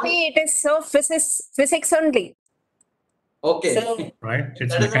read- IOP. It is so physics only. Okay. So, Right?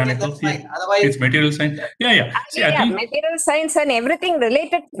 It's That is okay, mechanical. that's fine. Yeah. Otherwise, It's material science. Yeah, yeah. See, I think material science and everything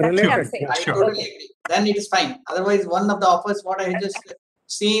related. That's what I'm Related, saying. I Sure. totally agree. Then it is fine. Otherwise, one of the offers, what I had just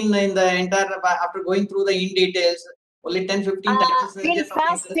seen in the entire, after going through the in details, only 10, 15 titles were We'll just of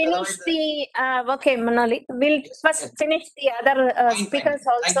first interest. finish Otherwise, the okay, Manali. We'll Yes, first yes. finish the other Fine, speakers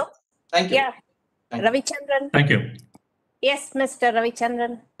fine. also. Thank you. Yeah, Thank you. Ravichandran. thank you. Yes, Mr.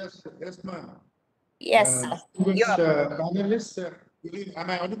 Ravichandran. Yes, yes, ma'am. Yes, Distinguished panelists, am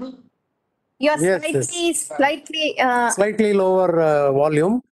I audible? you're Yes, slightly. Slightly lower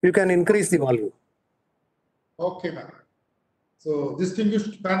volume. You can increase the volume. Okay, ma'am. So,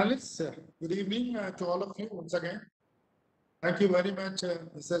 distinguished panelists, good evening to all of you once again. Thank you very much,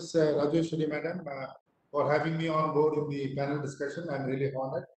 Mrs. Rajeshwari Madam, for having me on board in the panel discussion. I'm really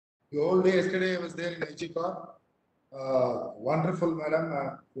honored. The whole day yesterday I was there in IGCAR. Wonderful, Madam.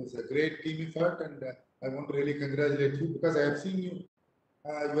 It was a great team effort, and I want to really congratulate you because I have seen you,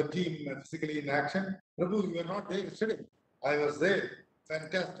 your team physically in action. Prabhu, you were not there yesterday. I was there.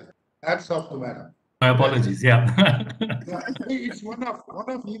 Fantastic. Hats off to Madam. My apologies. Yeah. Yeah, it's one of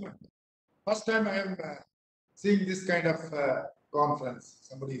even. First time I am seeing this kind of conference.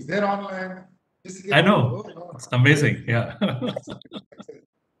 Somebody is there online. Physically. I know. Oh, It's amazing. Yeah.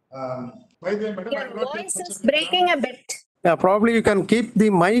 By the way, Madam, I Your will not take voice much is of your breaking time. a bit. Yeah, probably you can keep the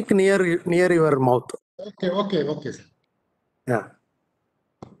mic near your mouth. Okay, sir. Yeah.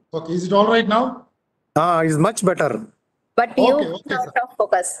 Okay, is it all right now? It's much better. But Okay, you okay, out sir. of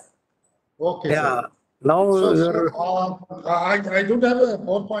focus. Okay, Yeah. sir. Now I don't have a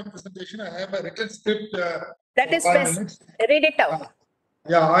PowerPoint presentation. I have a written script. That is 5 best. minutes. Read it out.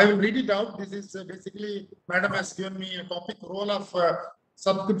 Yeah, I will read it out. This is basically, Madam has given me a topic, role of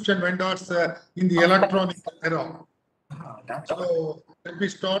subscription vendors in the electronic era. So let me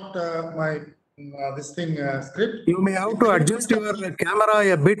start my this thing script. you may have to adjust your camera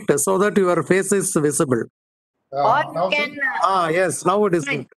a bit so that your face is visible. Or Now, you sir? can. Yes, now it is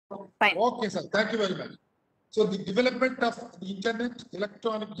Fine. good. Fine. Okay, sir. Thank you very much. So the development of the internet,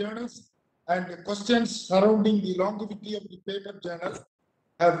 electronic journals, and the questions surrounding the longevity of the paper journal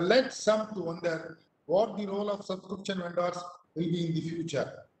have led some to wonder what the role of subscription vendors will be in the future.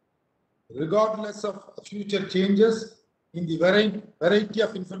 Regardless of future changes in the variety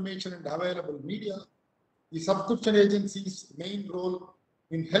of information and available media, the subscription agency's main role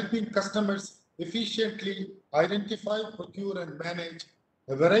in helping customers efficiently identify, procure, and manage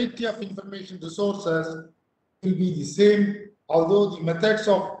a variety of information resources will be the same, although the methods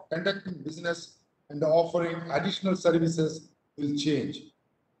of conducting business and offering additional services will change.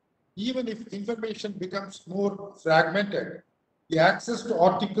 Even if information becomes more fragmented, the access to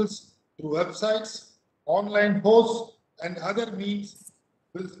articles through websites, online hosts, and other means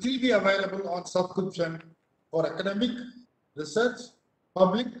will still be available on subscription for academic, research,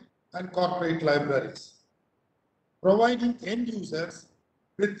 public, and corporate libraries. Providing end users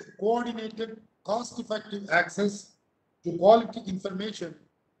with coordinated, cost-effective access to quality information,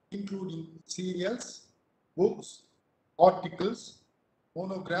 including serials, books, articles,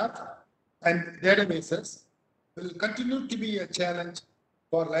 monographs, and databases, will continue to be a challenge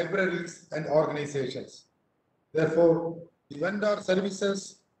for libraries and organizations. Therefore, the vendor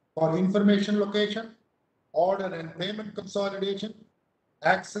services for information location, order and payment consolidation,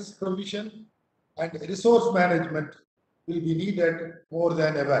 access provision, and resource management will be needed more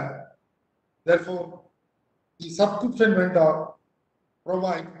than ever. Therefore, the subscription vendor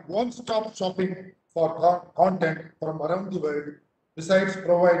provide one-stop shopping for content from around the world, besides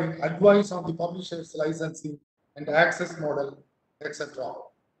providing advice on the publisher's licensing and access model, etc.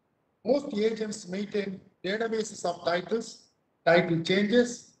 Most agents maintain databases of titles, title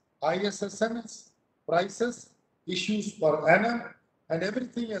changes, ISSNs, prices, issues per annum, and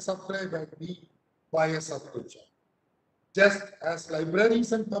everything a subscriber need by a subscription. Just as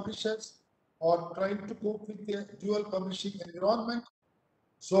libraries and publishers are trying to cope with the dual publishing environment,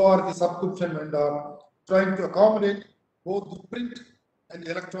 so are the subscription vendor trying to accommodate both the print and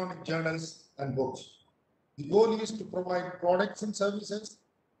electronic journals and books. The goal is to provide products and services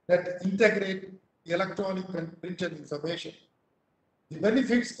that integrate the electronic and printed information. The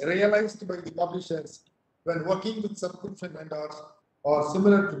benefits realized by the publishers when working with subscription vendors are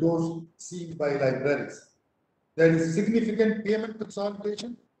similar to those seen by libraries. There is significant payment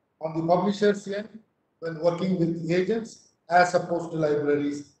consolidation on the publisher's end when working with agents as opposed to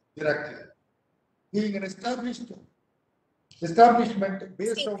libraries directly. Being an establishment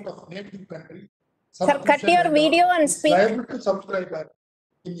based out of native country, Sir, cut your video and is speak. liable to subscriber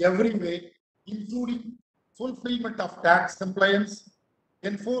in every way, including fulfillment of tax compliance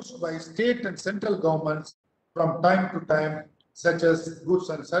enforced by state and central governments from time to time, such as goods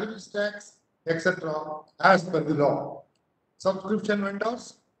and service tax, etc., as per the law. Subscription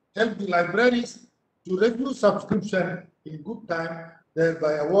vendors help the libraries to review subscription in good time,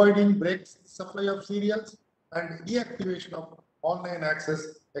 thereby avoiding breaks in supply of serials and deactivation of online access,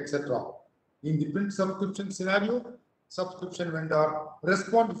 etc. In the print subscription scenario, subscription vendor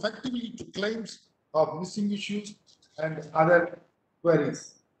respond effectively to claims of missing issues and other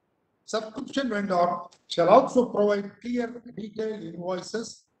queries. Subscription vendor shall also provide clear, detailed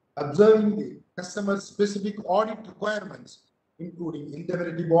invoices observing the customer's specific audit requirements, including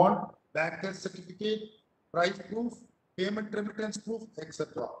indemnity bond, banker's certificate, price proof, payment remittance proof,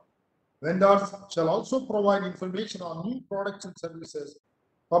 etc. Vendors shall also provide information on new products and services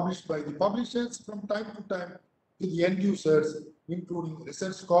published by the publishers from time to time to the end users, including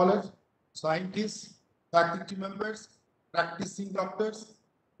research scholars, scientists, faculty members, practicing doctors,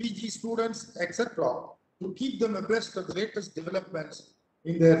 PG students, etc., to keep them abreast of the latest developments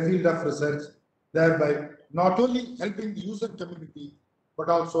in their field of research, thereby not only helping the user community, but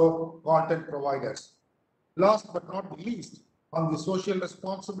also content providers. Last but not the least, on the social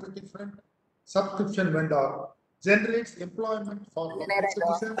responsibility front, subscription vendor generates employment for local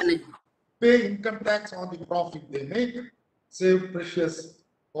citizens, pay income tax on the profit they make, save precious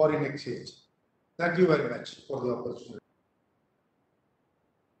foreign exchange. Thank you very much for the opportunity.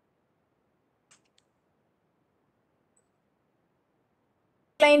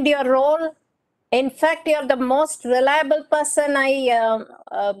 Explained your role. In fact, you're the most reliable person I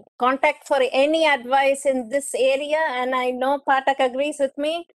contact for any advice in this area, and I know Patak agrees with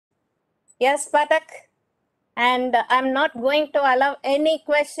me. Yes, Patak? And I'm not going to allow any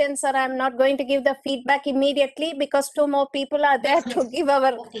questions, or I'm not going to give the feedback immediately because two more people are there to give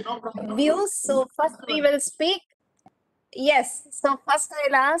our views. So first we will speak. Yes, so first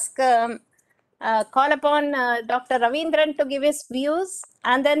I'll ask, call upon Dr. Ravindran to give his views,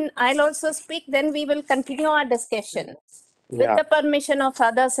 and then I'll also speak, then we will continue our discussion with the permission of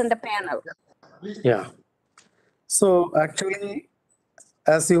others in the panel. Yeah. So actually,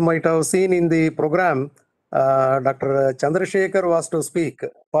 as you might have seen in the program, Dr. Chandrasekhar was to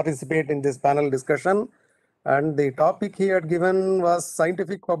participate in this panel discussion, and the topic he had given was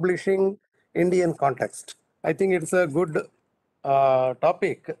scientific publishing, Indian context. I think it's a good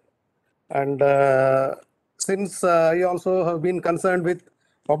topic, and since I also have been concerned with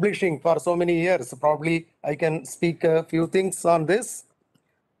publishing for so many years, probably I can speak a few things on this.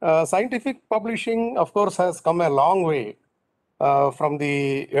 Scientific publishing, of course, has come a long way from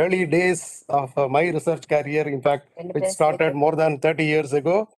the early days of my research career, in fact, which started more than 30 years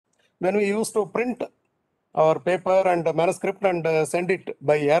ago, when we used to print our paper and manuscript and send it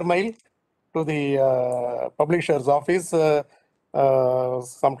by airmail to the publisher's office,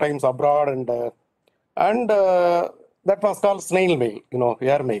 sometimes abroad, and that was called snail mail,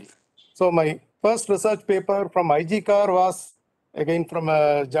 airmail. So my first research paper from IGCAR was again from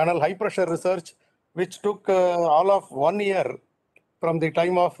a journal High Pressure Research, which took all of 1 year from the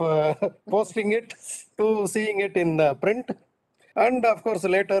time of posting it to seeing it in print. And of course,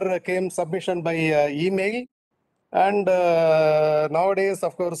 later came submission by email. And nowadays,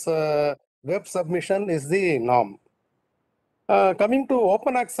 of course, web submission is the norm. Coming to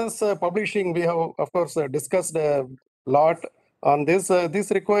open access publishing, we have, of course, discussed a lot on this. This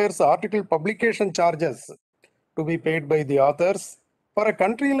requires article publication charges to be paid by the authors. For a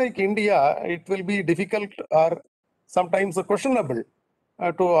country like India, it will be difficult or sometimes questionable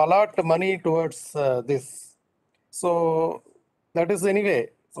to allot money towards this. So that is anyway.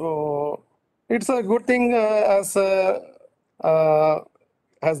 So it's a good thing as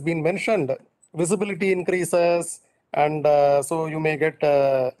has been mentioned. Visibility increases, and so you may get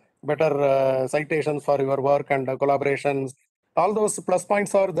better citations for your work and collaborations. All those plus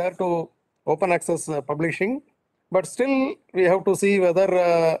points are there to open access publishing. But still, we have to see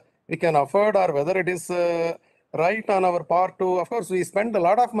whether we can afford or whether it is right on our part to, of course, we spend a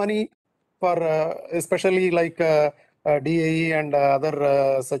lot of money for especially like DAE and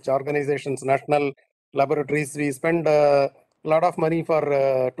other such organizations, national laboratories. We spend a lot of money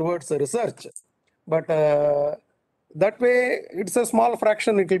for towards research. But that way, it's a small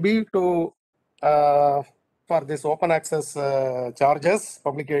fraction it will be to for this open access charges,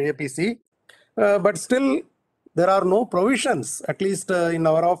 public APC. But still, there are no provisions, at least in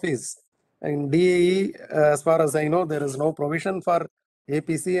our office. In DAE, as far as I know, there is no provision for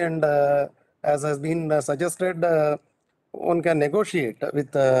APC, and as has been suggested, one can negotiate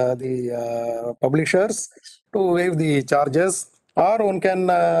with the publishers to waive the charges, or one can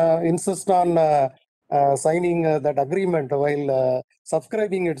insist on signing that agreement while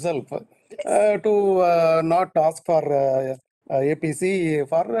subscribing itself to not ask for APC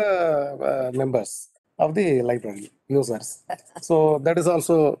for members of the library users. So that is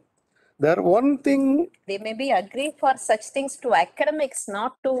also there. One thing, They maybe agree for such things to academics,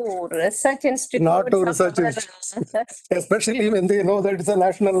 not to research institutes. not to of research our- especially when they know that it's a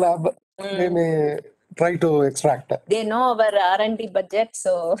national lab, they may try to extract. They know our R&D budget,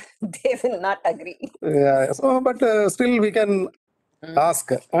 so they will not agree. Yeah, so but still we can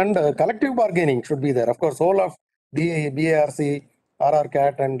ask, and collective bargaining should be there. Of course, whole of BARC,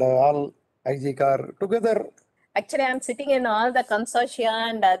 RRCAT, and all IGCAR together. Actually, I'm sitting in all the consortia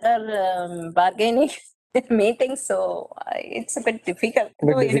and other bargaining meetings, so it's a bit difficult.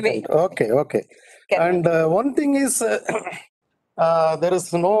 Bit So anyway, difficult. Okay. can- And one thing is, there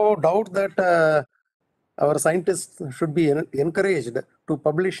is no doubt that our scientists should be encouraged to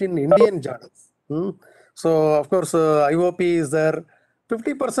publish in Indian journals. So, of course, IOP is there.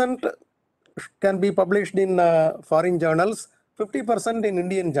 50% can be published in foreign journals, 50% in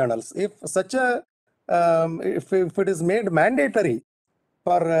Indian journals. If such a, if it is made mandatory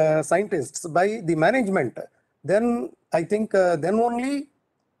for scientists by the management, then I think then only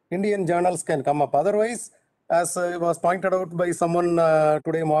Indian journals can come up. Otherwise, as was pointed out by someone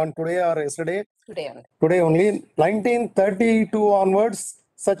today or yesterday, today only, 1932 onwards,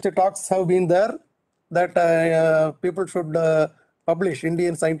 such talks have been there that people should publish,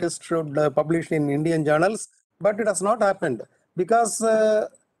 Indian scientists should publish in Indian journals, but it has not happened because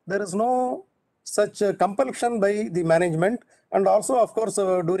there is no such compulsion by the management. And also, of course,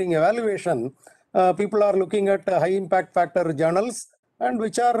 during evaluation, people are looking at high impact factor journals, and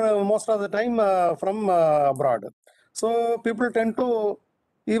which are most of the time from abroad. So people tend to,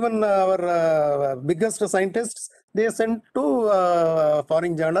 even our biggest scientists, they send to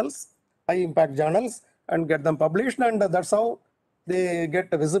foreign journals, high impact journals, and get them published, and that's how they get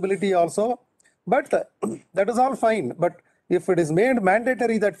visibility also. But that is all fine. But if it is made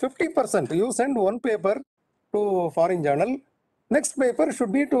mandatory that 50% you send one paper to foreign journal, next paper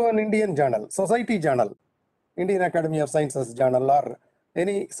should be to an Indian journal, society journal, Indian Academy of Sciences journal, or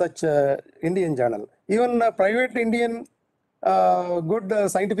any such Indian journal. Even private Indian good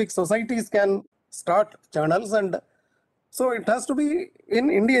scientific societies can start journals, and so it has to be in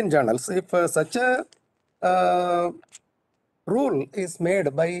Indian journals. If such a rule is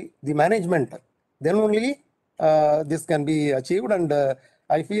made by the management, then only this can be achieved, and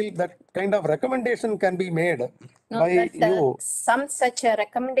I feel that kind of recommendation can be made by you. Some such a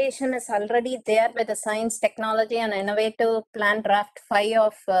recommendation is already there by the Science, Technology and Innovative Plan Draft 5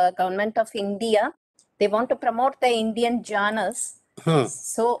 of Government of India. They want to promote the Indian journals.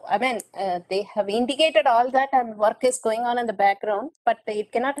 So, I mean, they have indicated all that, and work is going on in the background, but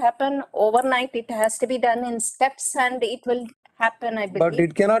it cannot happen overnight. It has to be done in steps, and it will happen, I believe. But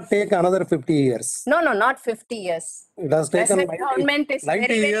it cannot take another 50 years. No, not 50 years. It has taken Present government is 90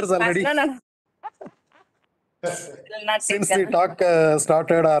 very years fast. already. No. Since the talk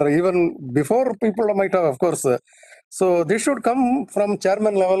started, or even before, people might have, of course. So this should come from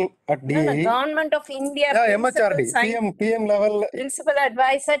chairman level at DAE. Government of India. Yeah, MHRD, PM level. Principal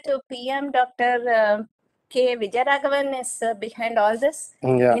advisor to PM, Dr. K. Vijayaraghavan is behind all this.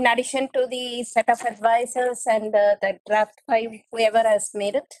 Yeah. In addition to the set of advisors and the draft 5, whoever has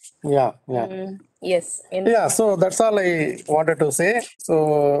made it. Yeah. Yes. Yeah, so that's all I wanted to say.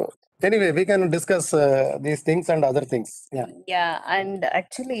 So anyway, we can discuss these things and other things. Yeah, and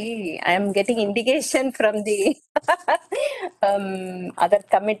actually, I am getting indication from the other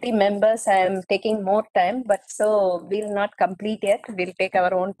committee members. I am taking more time, but so we'll not complete yet. We'll take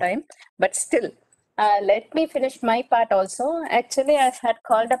our own time. But still, let me finish my part also. Actually, I had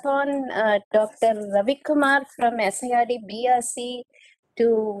called upon Dr. Ravi Kumar from SIRD BRC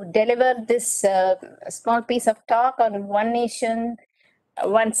to deliver this small piece of talk on One Nation,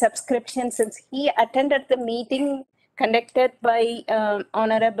 One Subscription, since he attended the meeting conducted by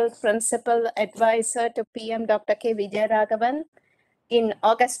Honorable Principal Advisor to PM Dr. K. Vijayaraghavan in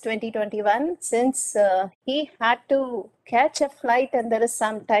August 2021. Since he had to catch a flight and there is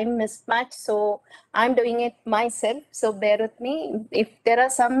some time mismatch, so I'm doing it myself. So bear with me if there are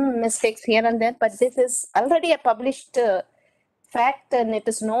some mistakes here and there, but this is already a published fact, and it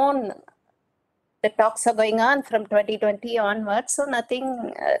is known the talks are going on from 2020 onwards, so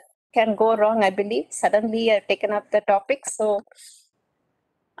nothing can go wrong, I believe. Suddenly I've taken up the topic. So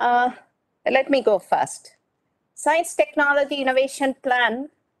let me go fast. Science Technology Innovation Plan,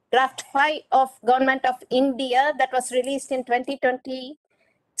 Draft 5 of Government of India that was released in 2020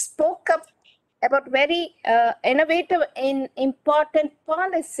 spoke up about very innovative and important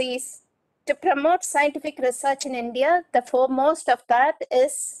policies to promote scientific research in India. The foremost of that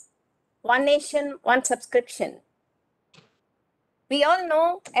is One Nation, One Subscription. We all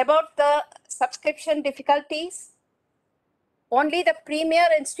know about the subscription difficulties. Only the premier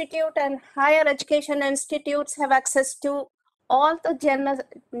institute and higher education institutes have access to all the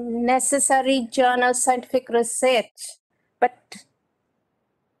necessary journal scientific research, but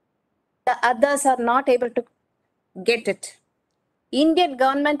the others are not able to get it. Indian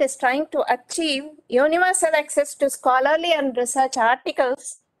government is trying to achieve universal access to scholarly and research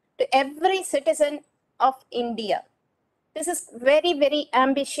articles to every citizen of India. This is very, very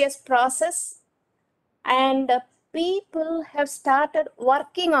ambitious process, and people have started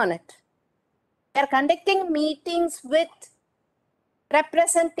working on it. They are conducting meetings with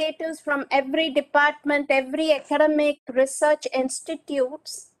representatives from every department, every academic research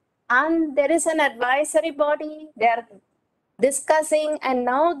institutes, and there is an advisory body. They are discussing, and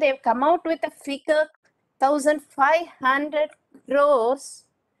now they've come out with a figure 1,500 crores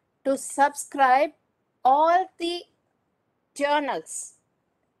to subscribe all the journals.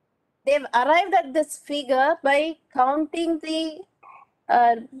 They've arrived at this figure by counting the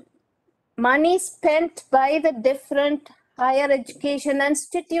money spent by the different higher education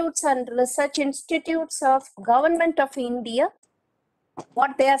institutes and research institutes of Government of India,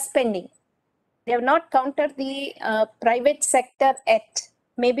 what they are spending. They have not counted the private sector yet.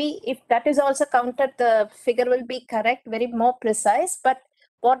 Maybe if that is also counted, the figure will be correct, very more precise. But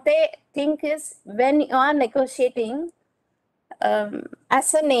what they think is when you are negotiating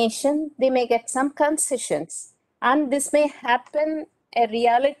as a nation, they may get some concessions. And this may happen a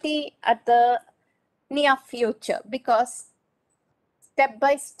reality at the near future, because step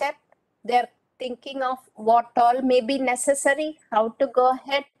by step, they're thinking of what all may be necessary, how to go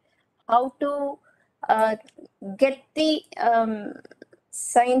ahead, how to get the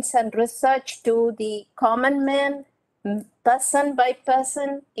science and research to the common man, person by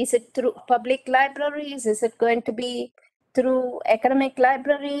person. Is it through public libraries? Is it going to be through academic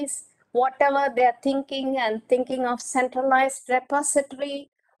libraries? Whatever they are thinking, and thinking of centralized repository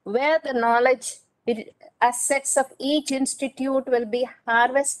where the knowledge assets of each institute will be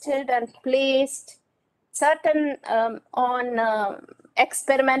harvested and placed, certain on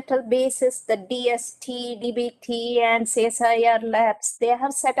experimental basis, the DST, DBT and CSIR labs, they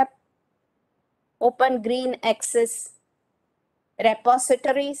have set up open green access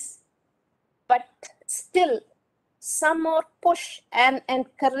repositories, but still some more push and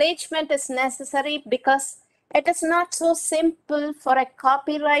encouragement is necessary, because it is not so simple for a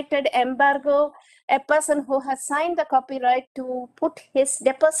copyrighted embargo, a person who has signed the copyright to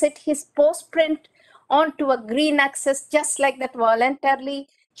deposit his postprint onto a green access just like that voluntarily.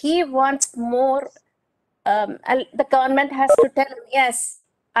 He wants more. The government has to tell him, yes,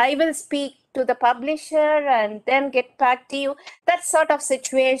 I will speak to the publisher and then get back to you. That sort of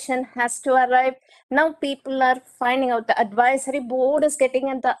situation has to arrive. Now people are finding out, the advisory board is getting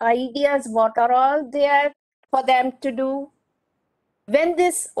at the ideas, what are all there for them to do. When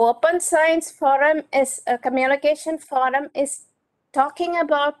this open science forum is a communication forum is talking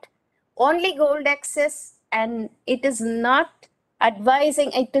about only gold access, and it is not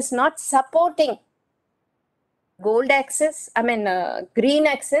advising, it is not supporting gold access, green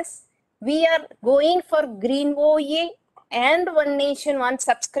access. We are going for green OA and One Nation, One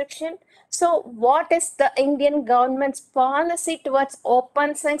Subscription. So what is the Indian government's policy towards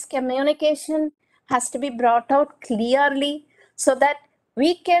open science communication has to be brought out clearly, so that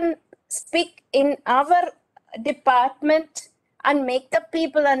we can speak in our department and make the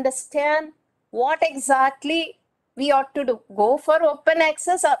people understand what exactly we ought to do. Go for open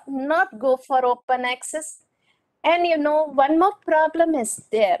access or not go for open access. And one more problem is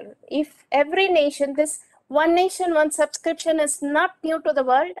there. If every nation, this One Nation, One Subscription is not new to the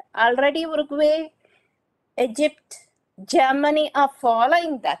world. Already Uruguay, Egypt, Germany are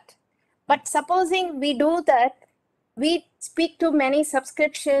following that. But supposing we do that, we speak to many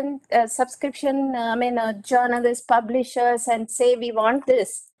journalists, publishers, and say we want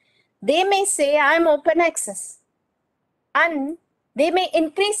this. They may say I'm open access, and they may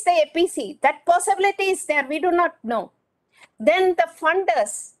increase the APC. That possibility is there. We do not know. Then the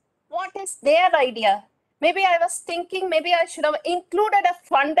funders, what is their idea? Maybe I was thinking, maybe I should have included a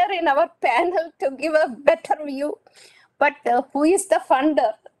funder in our panel to give a better view. But who is the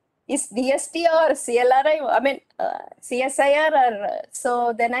funder? is DST or CLRI, I mean, CSIR, or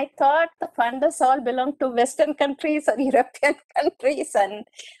so then I thought the funders all belong to Western countries or European countries, and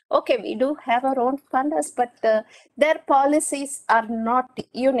okay, we do have our own funders, but their policies are not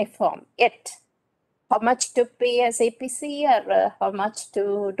uniform yet. How much to pay as APC or how much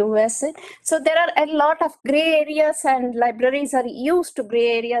to do as it. So there are a lot of gray areas, and libraries are used to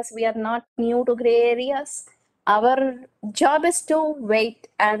gray areas. We are not new to gray areas. Our job is to wait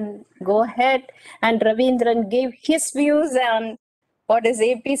and go ahead, and Ravindran gave his views on what is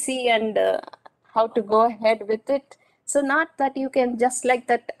APC and how to go ahead with it. So not that you can just like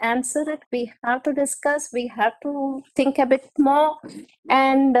that answer it. We have to discuss, we have to think a bit more,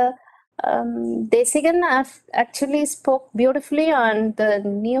 and Desigan actually spoke beautifully on the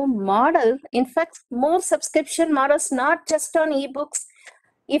new model. In fact, more subscription models, not just on ebooks.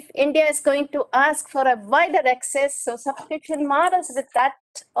 If India is going to ask for a wider access, so subscription models with that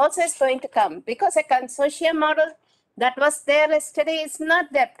also is going to come, because a consortium model that was there yesterday is not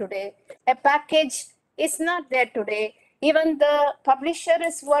there today. A package is not there today. Even the publisher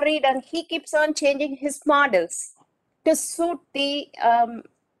is worried, and he keeps on changing his models to suit the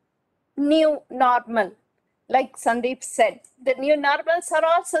new normal. Like Sandeep said, the new normals are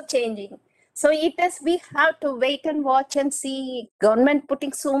also changing. So it is, we have to wait and watch and see government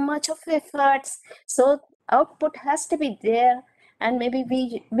putting so much of efforts. So output has to be there, and maybe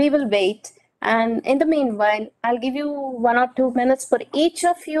we will wait. And in the meanwhile, I'll give you 1 or 2 minutes for each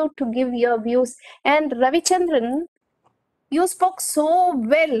of you to give your views. And Ravichandran, you spoke so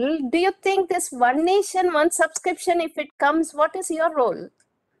well. Do you think this one nation, one subscription, if it comes, what is your role?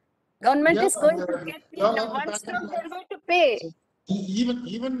 Government is going to get the one stroke, they're going to pay.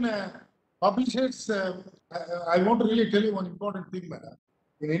 Even publishers, I want to really tell you one important thing, madam.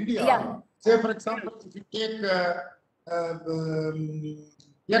 In India, say for example, if you take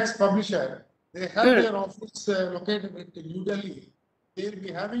X publisher, they have their office located in New Delhi. They'll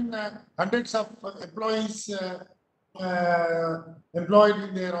be having hundreds of employees employed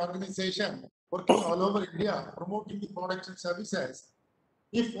in their organization, working all over India, promoting the products and services.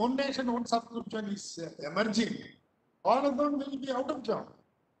 If one nation, one subscription is emerging, all of them will be out of job.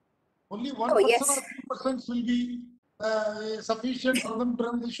 Only 1% or 2% will be sufficient for them to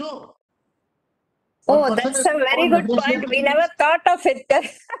run the show. Oh, that's a very good point. We never thought of it.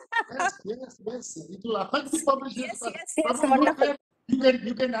 Yes. It will affect the publishers. Yes, wonderful.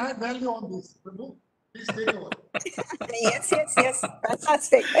 You can add value on this. Please take over. Yes.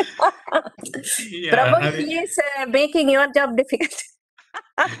 Fantastic. Yeah, Prabhu, he is making your job difficult.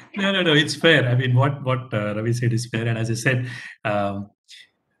 No, it's fair. I mean, what Ravi said is fair. And as I said,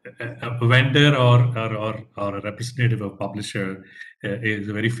 a vendor or a representative of publisher is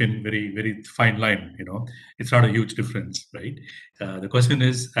a very fine line. It's not a huge difference, right? The question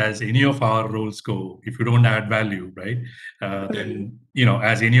is, as any of our roles go, if you don't add value, right, then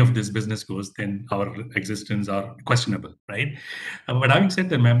as any of this business goes, then our existence are questionable, right? But having said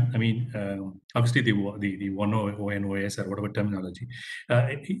that, ma'am, I mean, obviously the ONOS or whatever terminology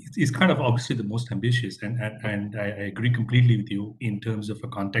is kind of obviously the most ambitious, and I agree completely with you in terms of a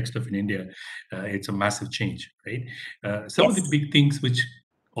context of in India, it's a massive change, right? Some of the big things, which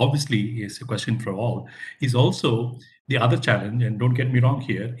obviously is a question for all, is also the other challenge, and don't get me wrong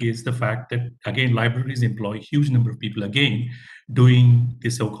here, is the fact that, again, libraries employ a huge number of people, again, doing the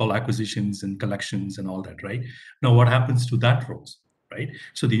so-called acquisitions and collections and all that, right? Now, what happens to that roles, right?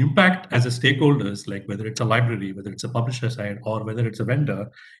 So the impact as a stakeholders, like whether it's a library, whether it's a publisher side, or whether it's a vendor,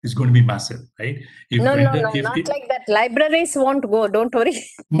 is going to be massive, right? No, not like that. Libraries won't go, don't worry.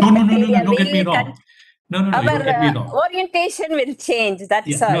 No, don't get me wrong. No, you don't get me wrong. Orientation will change,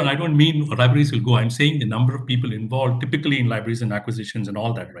 that's all. No, I don't mean libraries will go. I'm saying the number of people involved, typically in libraries and acquisitions and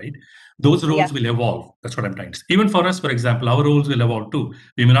all that, right? Those roles will evolve. That's what I'm trying to say. Even for us, for example, our roles will evolve too.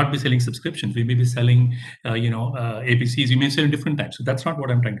 We may not be selling subscriptions. We may be selling, APCs. We may sell in different types. So that's not what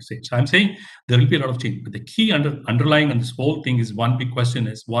I'm trying to say. So I'm saying there will be a lot of change. But the key underlying on this whole thing is one big question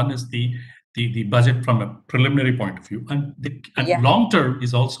is, one is the budget from a preliminary point of view, and long term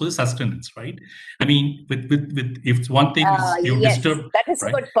is also the sustenance, right? I mean, with if one thing is you disturb, that is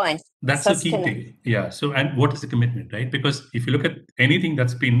a good point. That's the key thing. Yeah. So, and what is the commitment, right? Because if you look at anything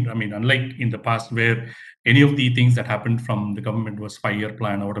that's been, I mean, unlike in the past where any of the things that happened from the government was 5-year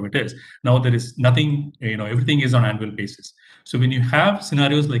plan or whatever it is, now there is nothing. Everything is on annual basis. So when you have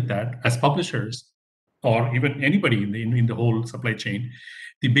scenarios like that, as publishers or even anybody in the whole supply chain,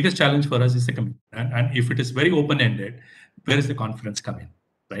 the biggest challenge for us is the commitment. And if it is very open-ended, where is the confidence come in,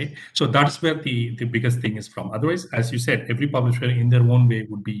 right? So that's where the biggest thing is from. Otherwise, as you said, every publisher in their own way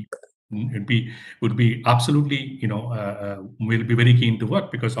would be would be absolutely, will be very keen to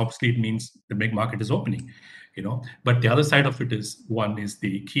work, because obviously it means the big market is opening, But the other side of it is, one is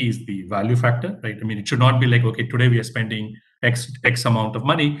the key is the value factor, right? I mean, it should not be like, okay, today we are spending X amount of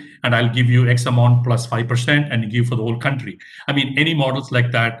money and I'll give you X amount plus 5% and give for the whole country. I mean, any models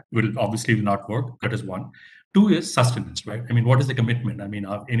like that will obviously not work. That is one. Two is sustenance, right? I mean, what is the commitment? I mean,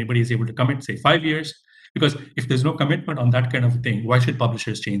 anybody is able to commit, say 5 years, because if there's no commitment on that kind of a thing, why should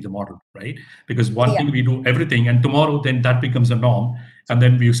publishers change the model, right? Because one thing we do everything, and tomorrow then that becomes a norm, and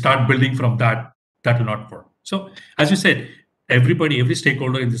then we start building from that will not work. So as you said, every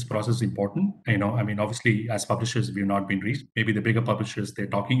stakeholder in this process is important. I mean, obviously as publishers, we've not been reached. Maybe the bigger publishers, they're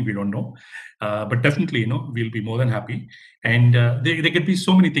talking, we don't know. But definitely, we'll be more than happy. And there could be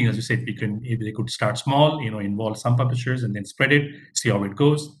so many things, as you said, they could start small, involve some publishers and then spread it, see how it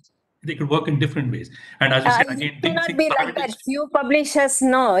goes. They could work in different ways. And as you said, again, it cannot be like that. Few publishers,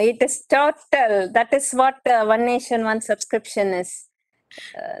 no, it is total. That is what One Nation, One Subscription is.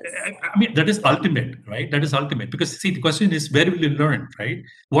 I mean, that is ultimate, right? That is ultimate. Because see, the question is, where will you learn, right?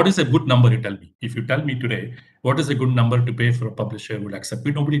 What is a good number, you tell me? If you tell me today, what is a good number to pay for a publisher who will accept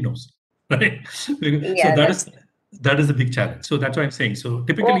me? Nobody knows, right? So that is a big challenge. So that's what I'm saying. So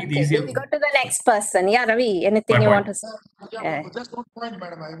typically, the easier. We go to the next person. Yeah, Ravi, anything you want to say? Just one point,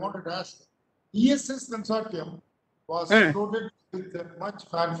 madam, I wanted to ask. ESS consortium was floated with much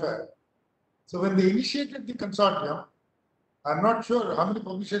fanfare. So when they initiated the consortium, I'm not sure how many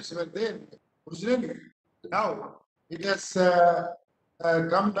publishers were there originally. Now it has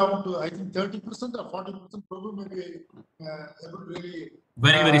come down to, I think, 30% or 40%. Probably maybe really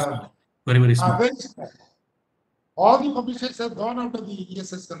very small. Very small. Very small. All the publishers have gone out of the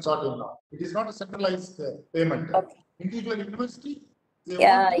ESS consortium now. It is not a centralized payment. Individual university.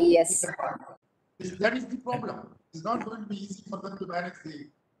 That is the problem. It's not going to be easy for them to manage the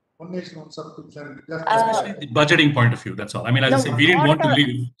One Nation, One Subscription. Especially the budgeting point of view. That's all. I mean, as I said, we didn't want to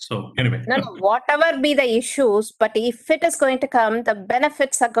leave. So anyway. No, whatever be the issues, but if it is going to come, the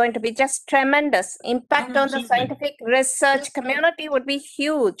benefits are going to be just tremendous. Impact on the scientific research community would be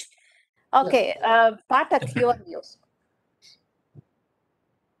huge. Okay, Pathak, your views.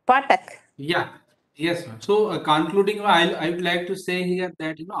 Pathak. Yeah. Yes. So concluding, I would like to say here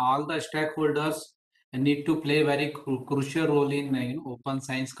that all the stakeholders need to play a very crucial role in open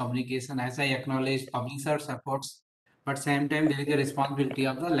science communication. As I acknowledge publishers' efforts, but same time there is a responsibility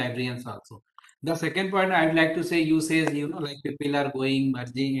of the librarians also. The second point I would like to say, you say like people are going,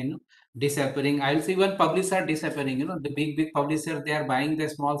 merging, disappearing. I'll say even publishers are disappearing. The big publishers, they are buying the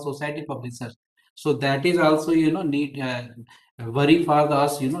small society publishers. So that is also need worry for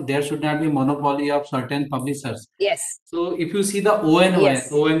us. There should not be monopoly of certain publishers. Yes. So if you see the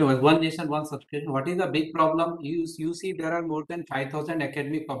ONOS, One Nation, One Subscription, what is the big problem? You see there are more than 5,000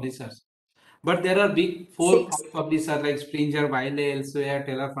 academic publishers, but there are big 4 publishers like Springer, Wiley, elsewhere,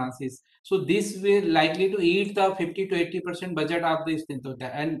 Taylor Francis. So this will likely to eat the 50 to 80% budget of this thing.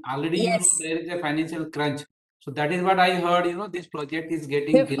 And already there is a financial crunch. So that is what I heard. This project is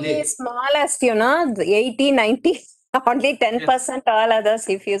getting 50 delayed. Smallest, 80, 90, only 10%. All others,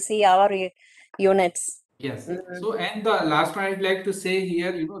 if you see our units. Yes. So, and the last one I'd like to say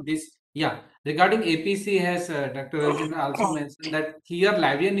here, regarding APC, has Dr. Rajendra also mentioned that here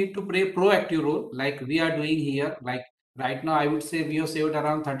librarian need to play proactive role, like we are doing here. Like right now, I would say we have saved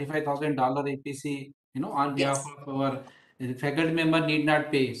around $35,000 APC, on behalf of our faculty member need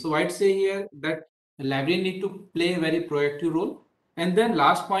not pay. So I'd say here that librarian need to play a very proactive role. And then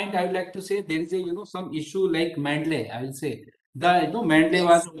last point I would like to say, there is a some issue like Mendeley. I will say Mendeley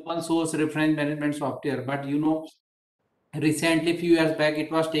was open source reference management software, but recently few years back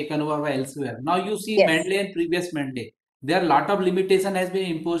it was taken over by elsewhere. Now you see Mendeley and previous Mendeley, there are a lot of limitation has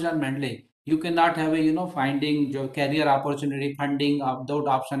been imposed on Mendeley. You cannot have a finding your career opportunity funding that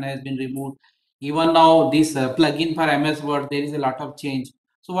option has been removed. Even now this plugin for MS Word, there is a lot of change.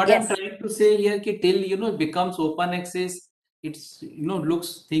 So what I'm trying to say here, till it becomes open access, it's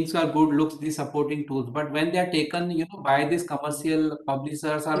looks things are good, looks the supporting tools, but when they are taken by this commercial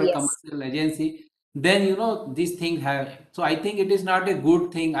publishers or a commercial agency, then these things have. So I think it is not a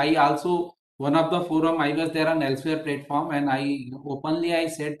good thing. I also, one of the forum I was there on elsewhere platform, and I openly I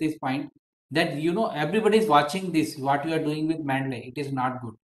said this point that everybody is watching this, what you are doing with Mendeley. It is not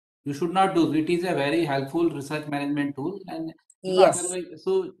good. You should not do it. Is a very helpful research management tool, and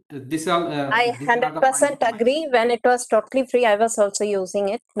so this all I 100% agree. When it was totally free, I was also using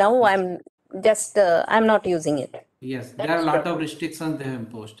it. Now I'm just I'm not using it. Yes, there are a lot of restrictions they have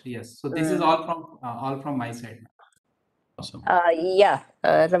imposed. Yes, so this is all from my side. Awesome.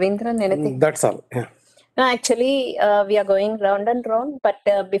 Ravindran, anything? That's all. Yeah. No, actually, we are going round and round, but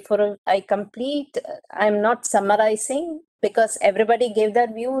before I complete, I'm not summarizing because everybody gave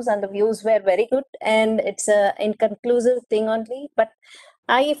their views and the views were very good and it's an inconclusive thing only. But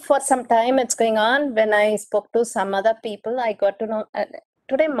for some time it's going on, when I spoke to some other people, I got to know,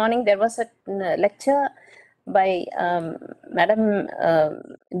 today morning there was a lecture by Madam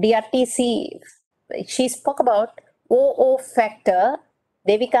DRTC. She spoke about OO factor,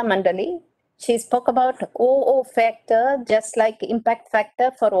 Devika Mandali. She spoke about OO factor, just like impact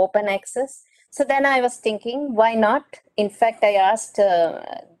factor for open access. So then I was thinking, why not? In fact, I asked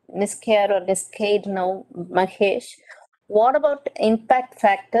Niskar or Niskade now, Mahesh, what about impact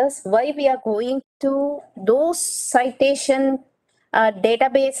factors? Why we are going to those citation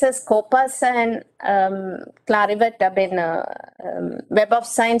databases, Scopus and Clarivet, Web of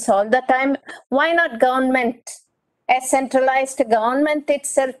Science all the time? Why not government? A centralized government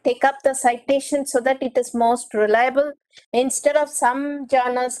itself take up the citation so that it is most reliable, instead of some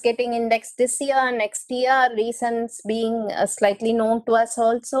journals getting indexed this year, next year, reasons being slightly known to us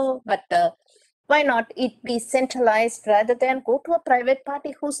also. But why not it be centralized rather than go to a private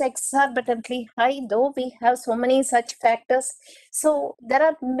party who's exorbitantly high, though we have so many such factors. So there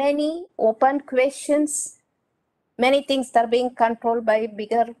are many open questions. Many things that are being controlled by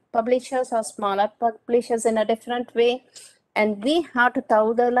bigger publishers or smaller publishers in a different way. And we have to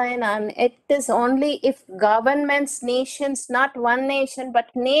toe the line, and it is only if governments, nations, not one nation,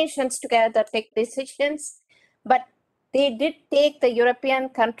 but nations together take decisions. But they did take the European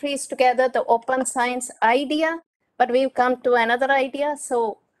countries together, the open science idea, but we've come to another idea.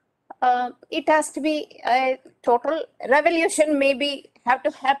 So it has to be a total revolution, maybe have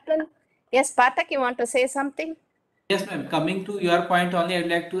to happen. Yes, Pathak, you want to say something? Yes, ma'am. Coming to your point only, I would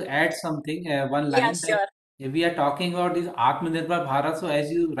like to add something, one line. Yeah, sure. If we are talking about this Atmanirbhar Bharat, so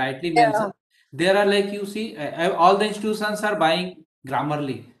as you rightly mentioned, there are, like, you see, all the institutions are buying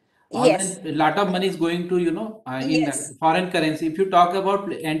Grammarly. Yes. A lot of money is going to, in Yes. foreign currency. If you talk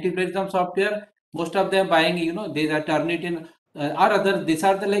about anti-terrorism software, most of them buying, they are turn it in or other. These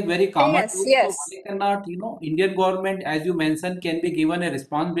are the, like, very common Yes, tools. yes. So why cannot, Indian government, as you mentioned, can be given a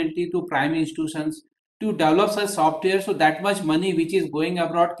responsibility to prime institutions to develop such software, so that much money which is going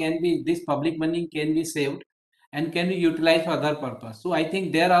abroad can be, this public money can be saved and can be utilized for other purpose. So I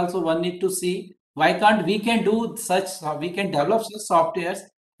think there also one need to see why can't we can do such, we can develop such softwares,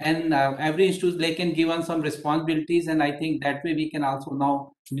 and every institute, they can give us some responsibilities, and I think that way we can also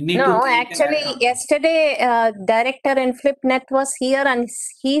now need to No, think and act actually, on it. yesterday, director in FlipNet was here and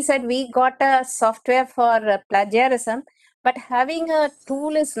he said we got a software for plagiarism, but having a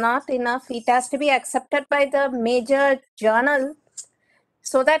tool is not enough. It has to be accepted by the major journal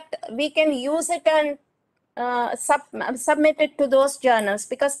so that we can use it and submit it to those journals,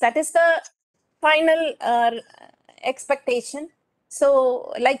 because that is the final expectation.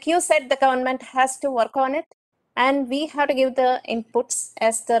 So like you said, the government has to work on it, and we have to give the inputs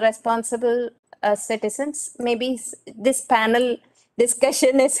as the responsible citizens. Maybe this panel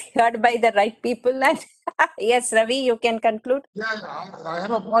discussion is heard by the right people. And yes, Ravi, you can conclude. Yeah, I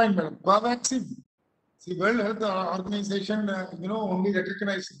have a point, madam. Vaccine. See, World Health Organization, only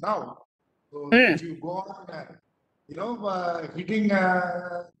recognized now. So if you go on, hitting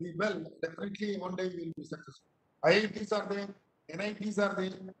the bell, definitely one day we will be successful. IITs are there, NITs are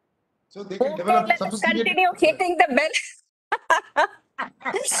there, so they can develop Let us subsidiary. continue hitting the bell.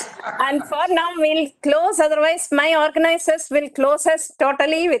 And for now, we'll close. Otherwise, my organizers will close us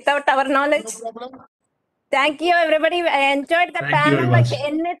totally without our knowledge. No problem. Thank you, everybody. I enjoyed the Thank you very panel. much.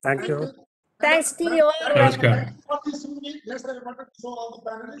 Thank you. Thanks to you all. Namaskar. Yes, I wanted to show all the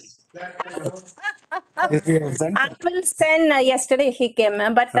panelists that I will send, yesterday he came,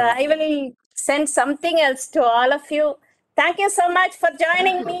 but I will send something else to all of you. Thank you so much for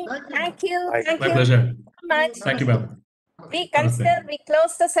joining me. Thank you. Thank My you pleasure. so much. Thank you, ma'am. We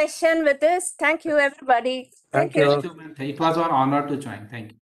close the session with this. Thank you, everybody. Thank you. Thank you, man. It was our honor to join.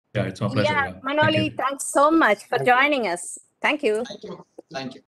 Thank you. Yeah, it's our pleasure. Yeah, Yeah. Thank Manoli, you. thanks so much for joining us. Thank you. Thank you. Thank you.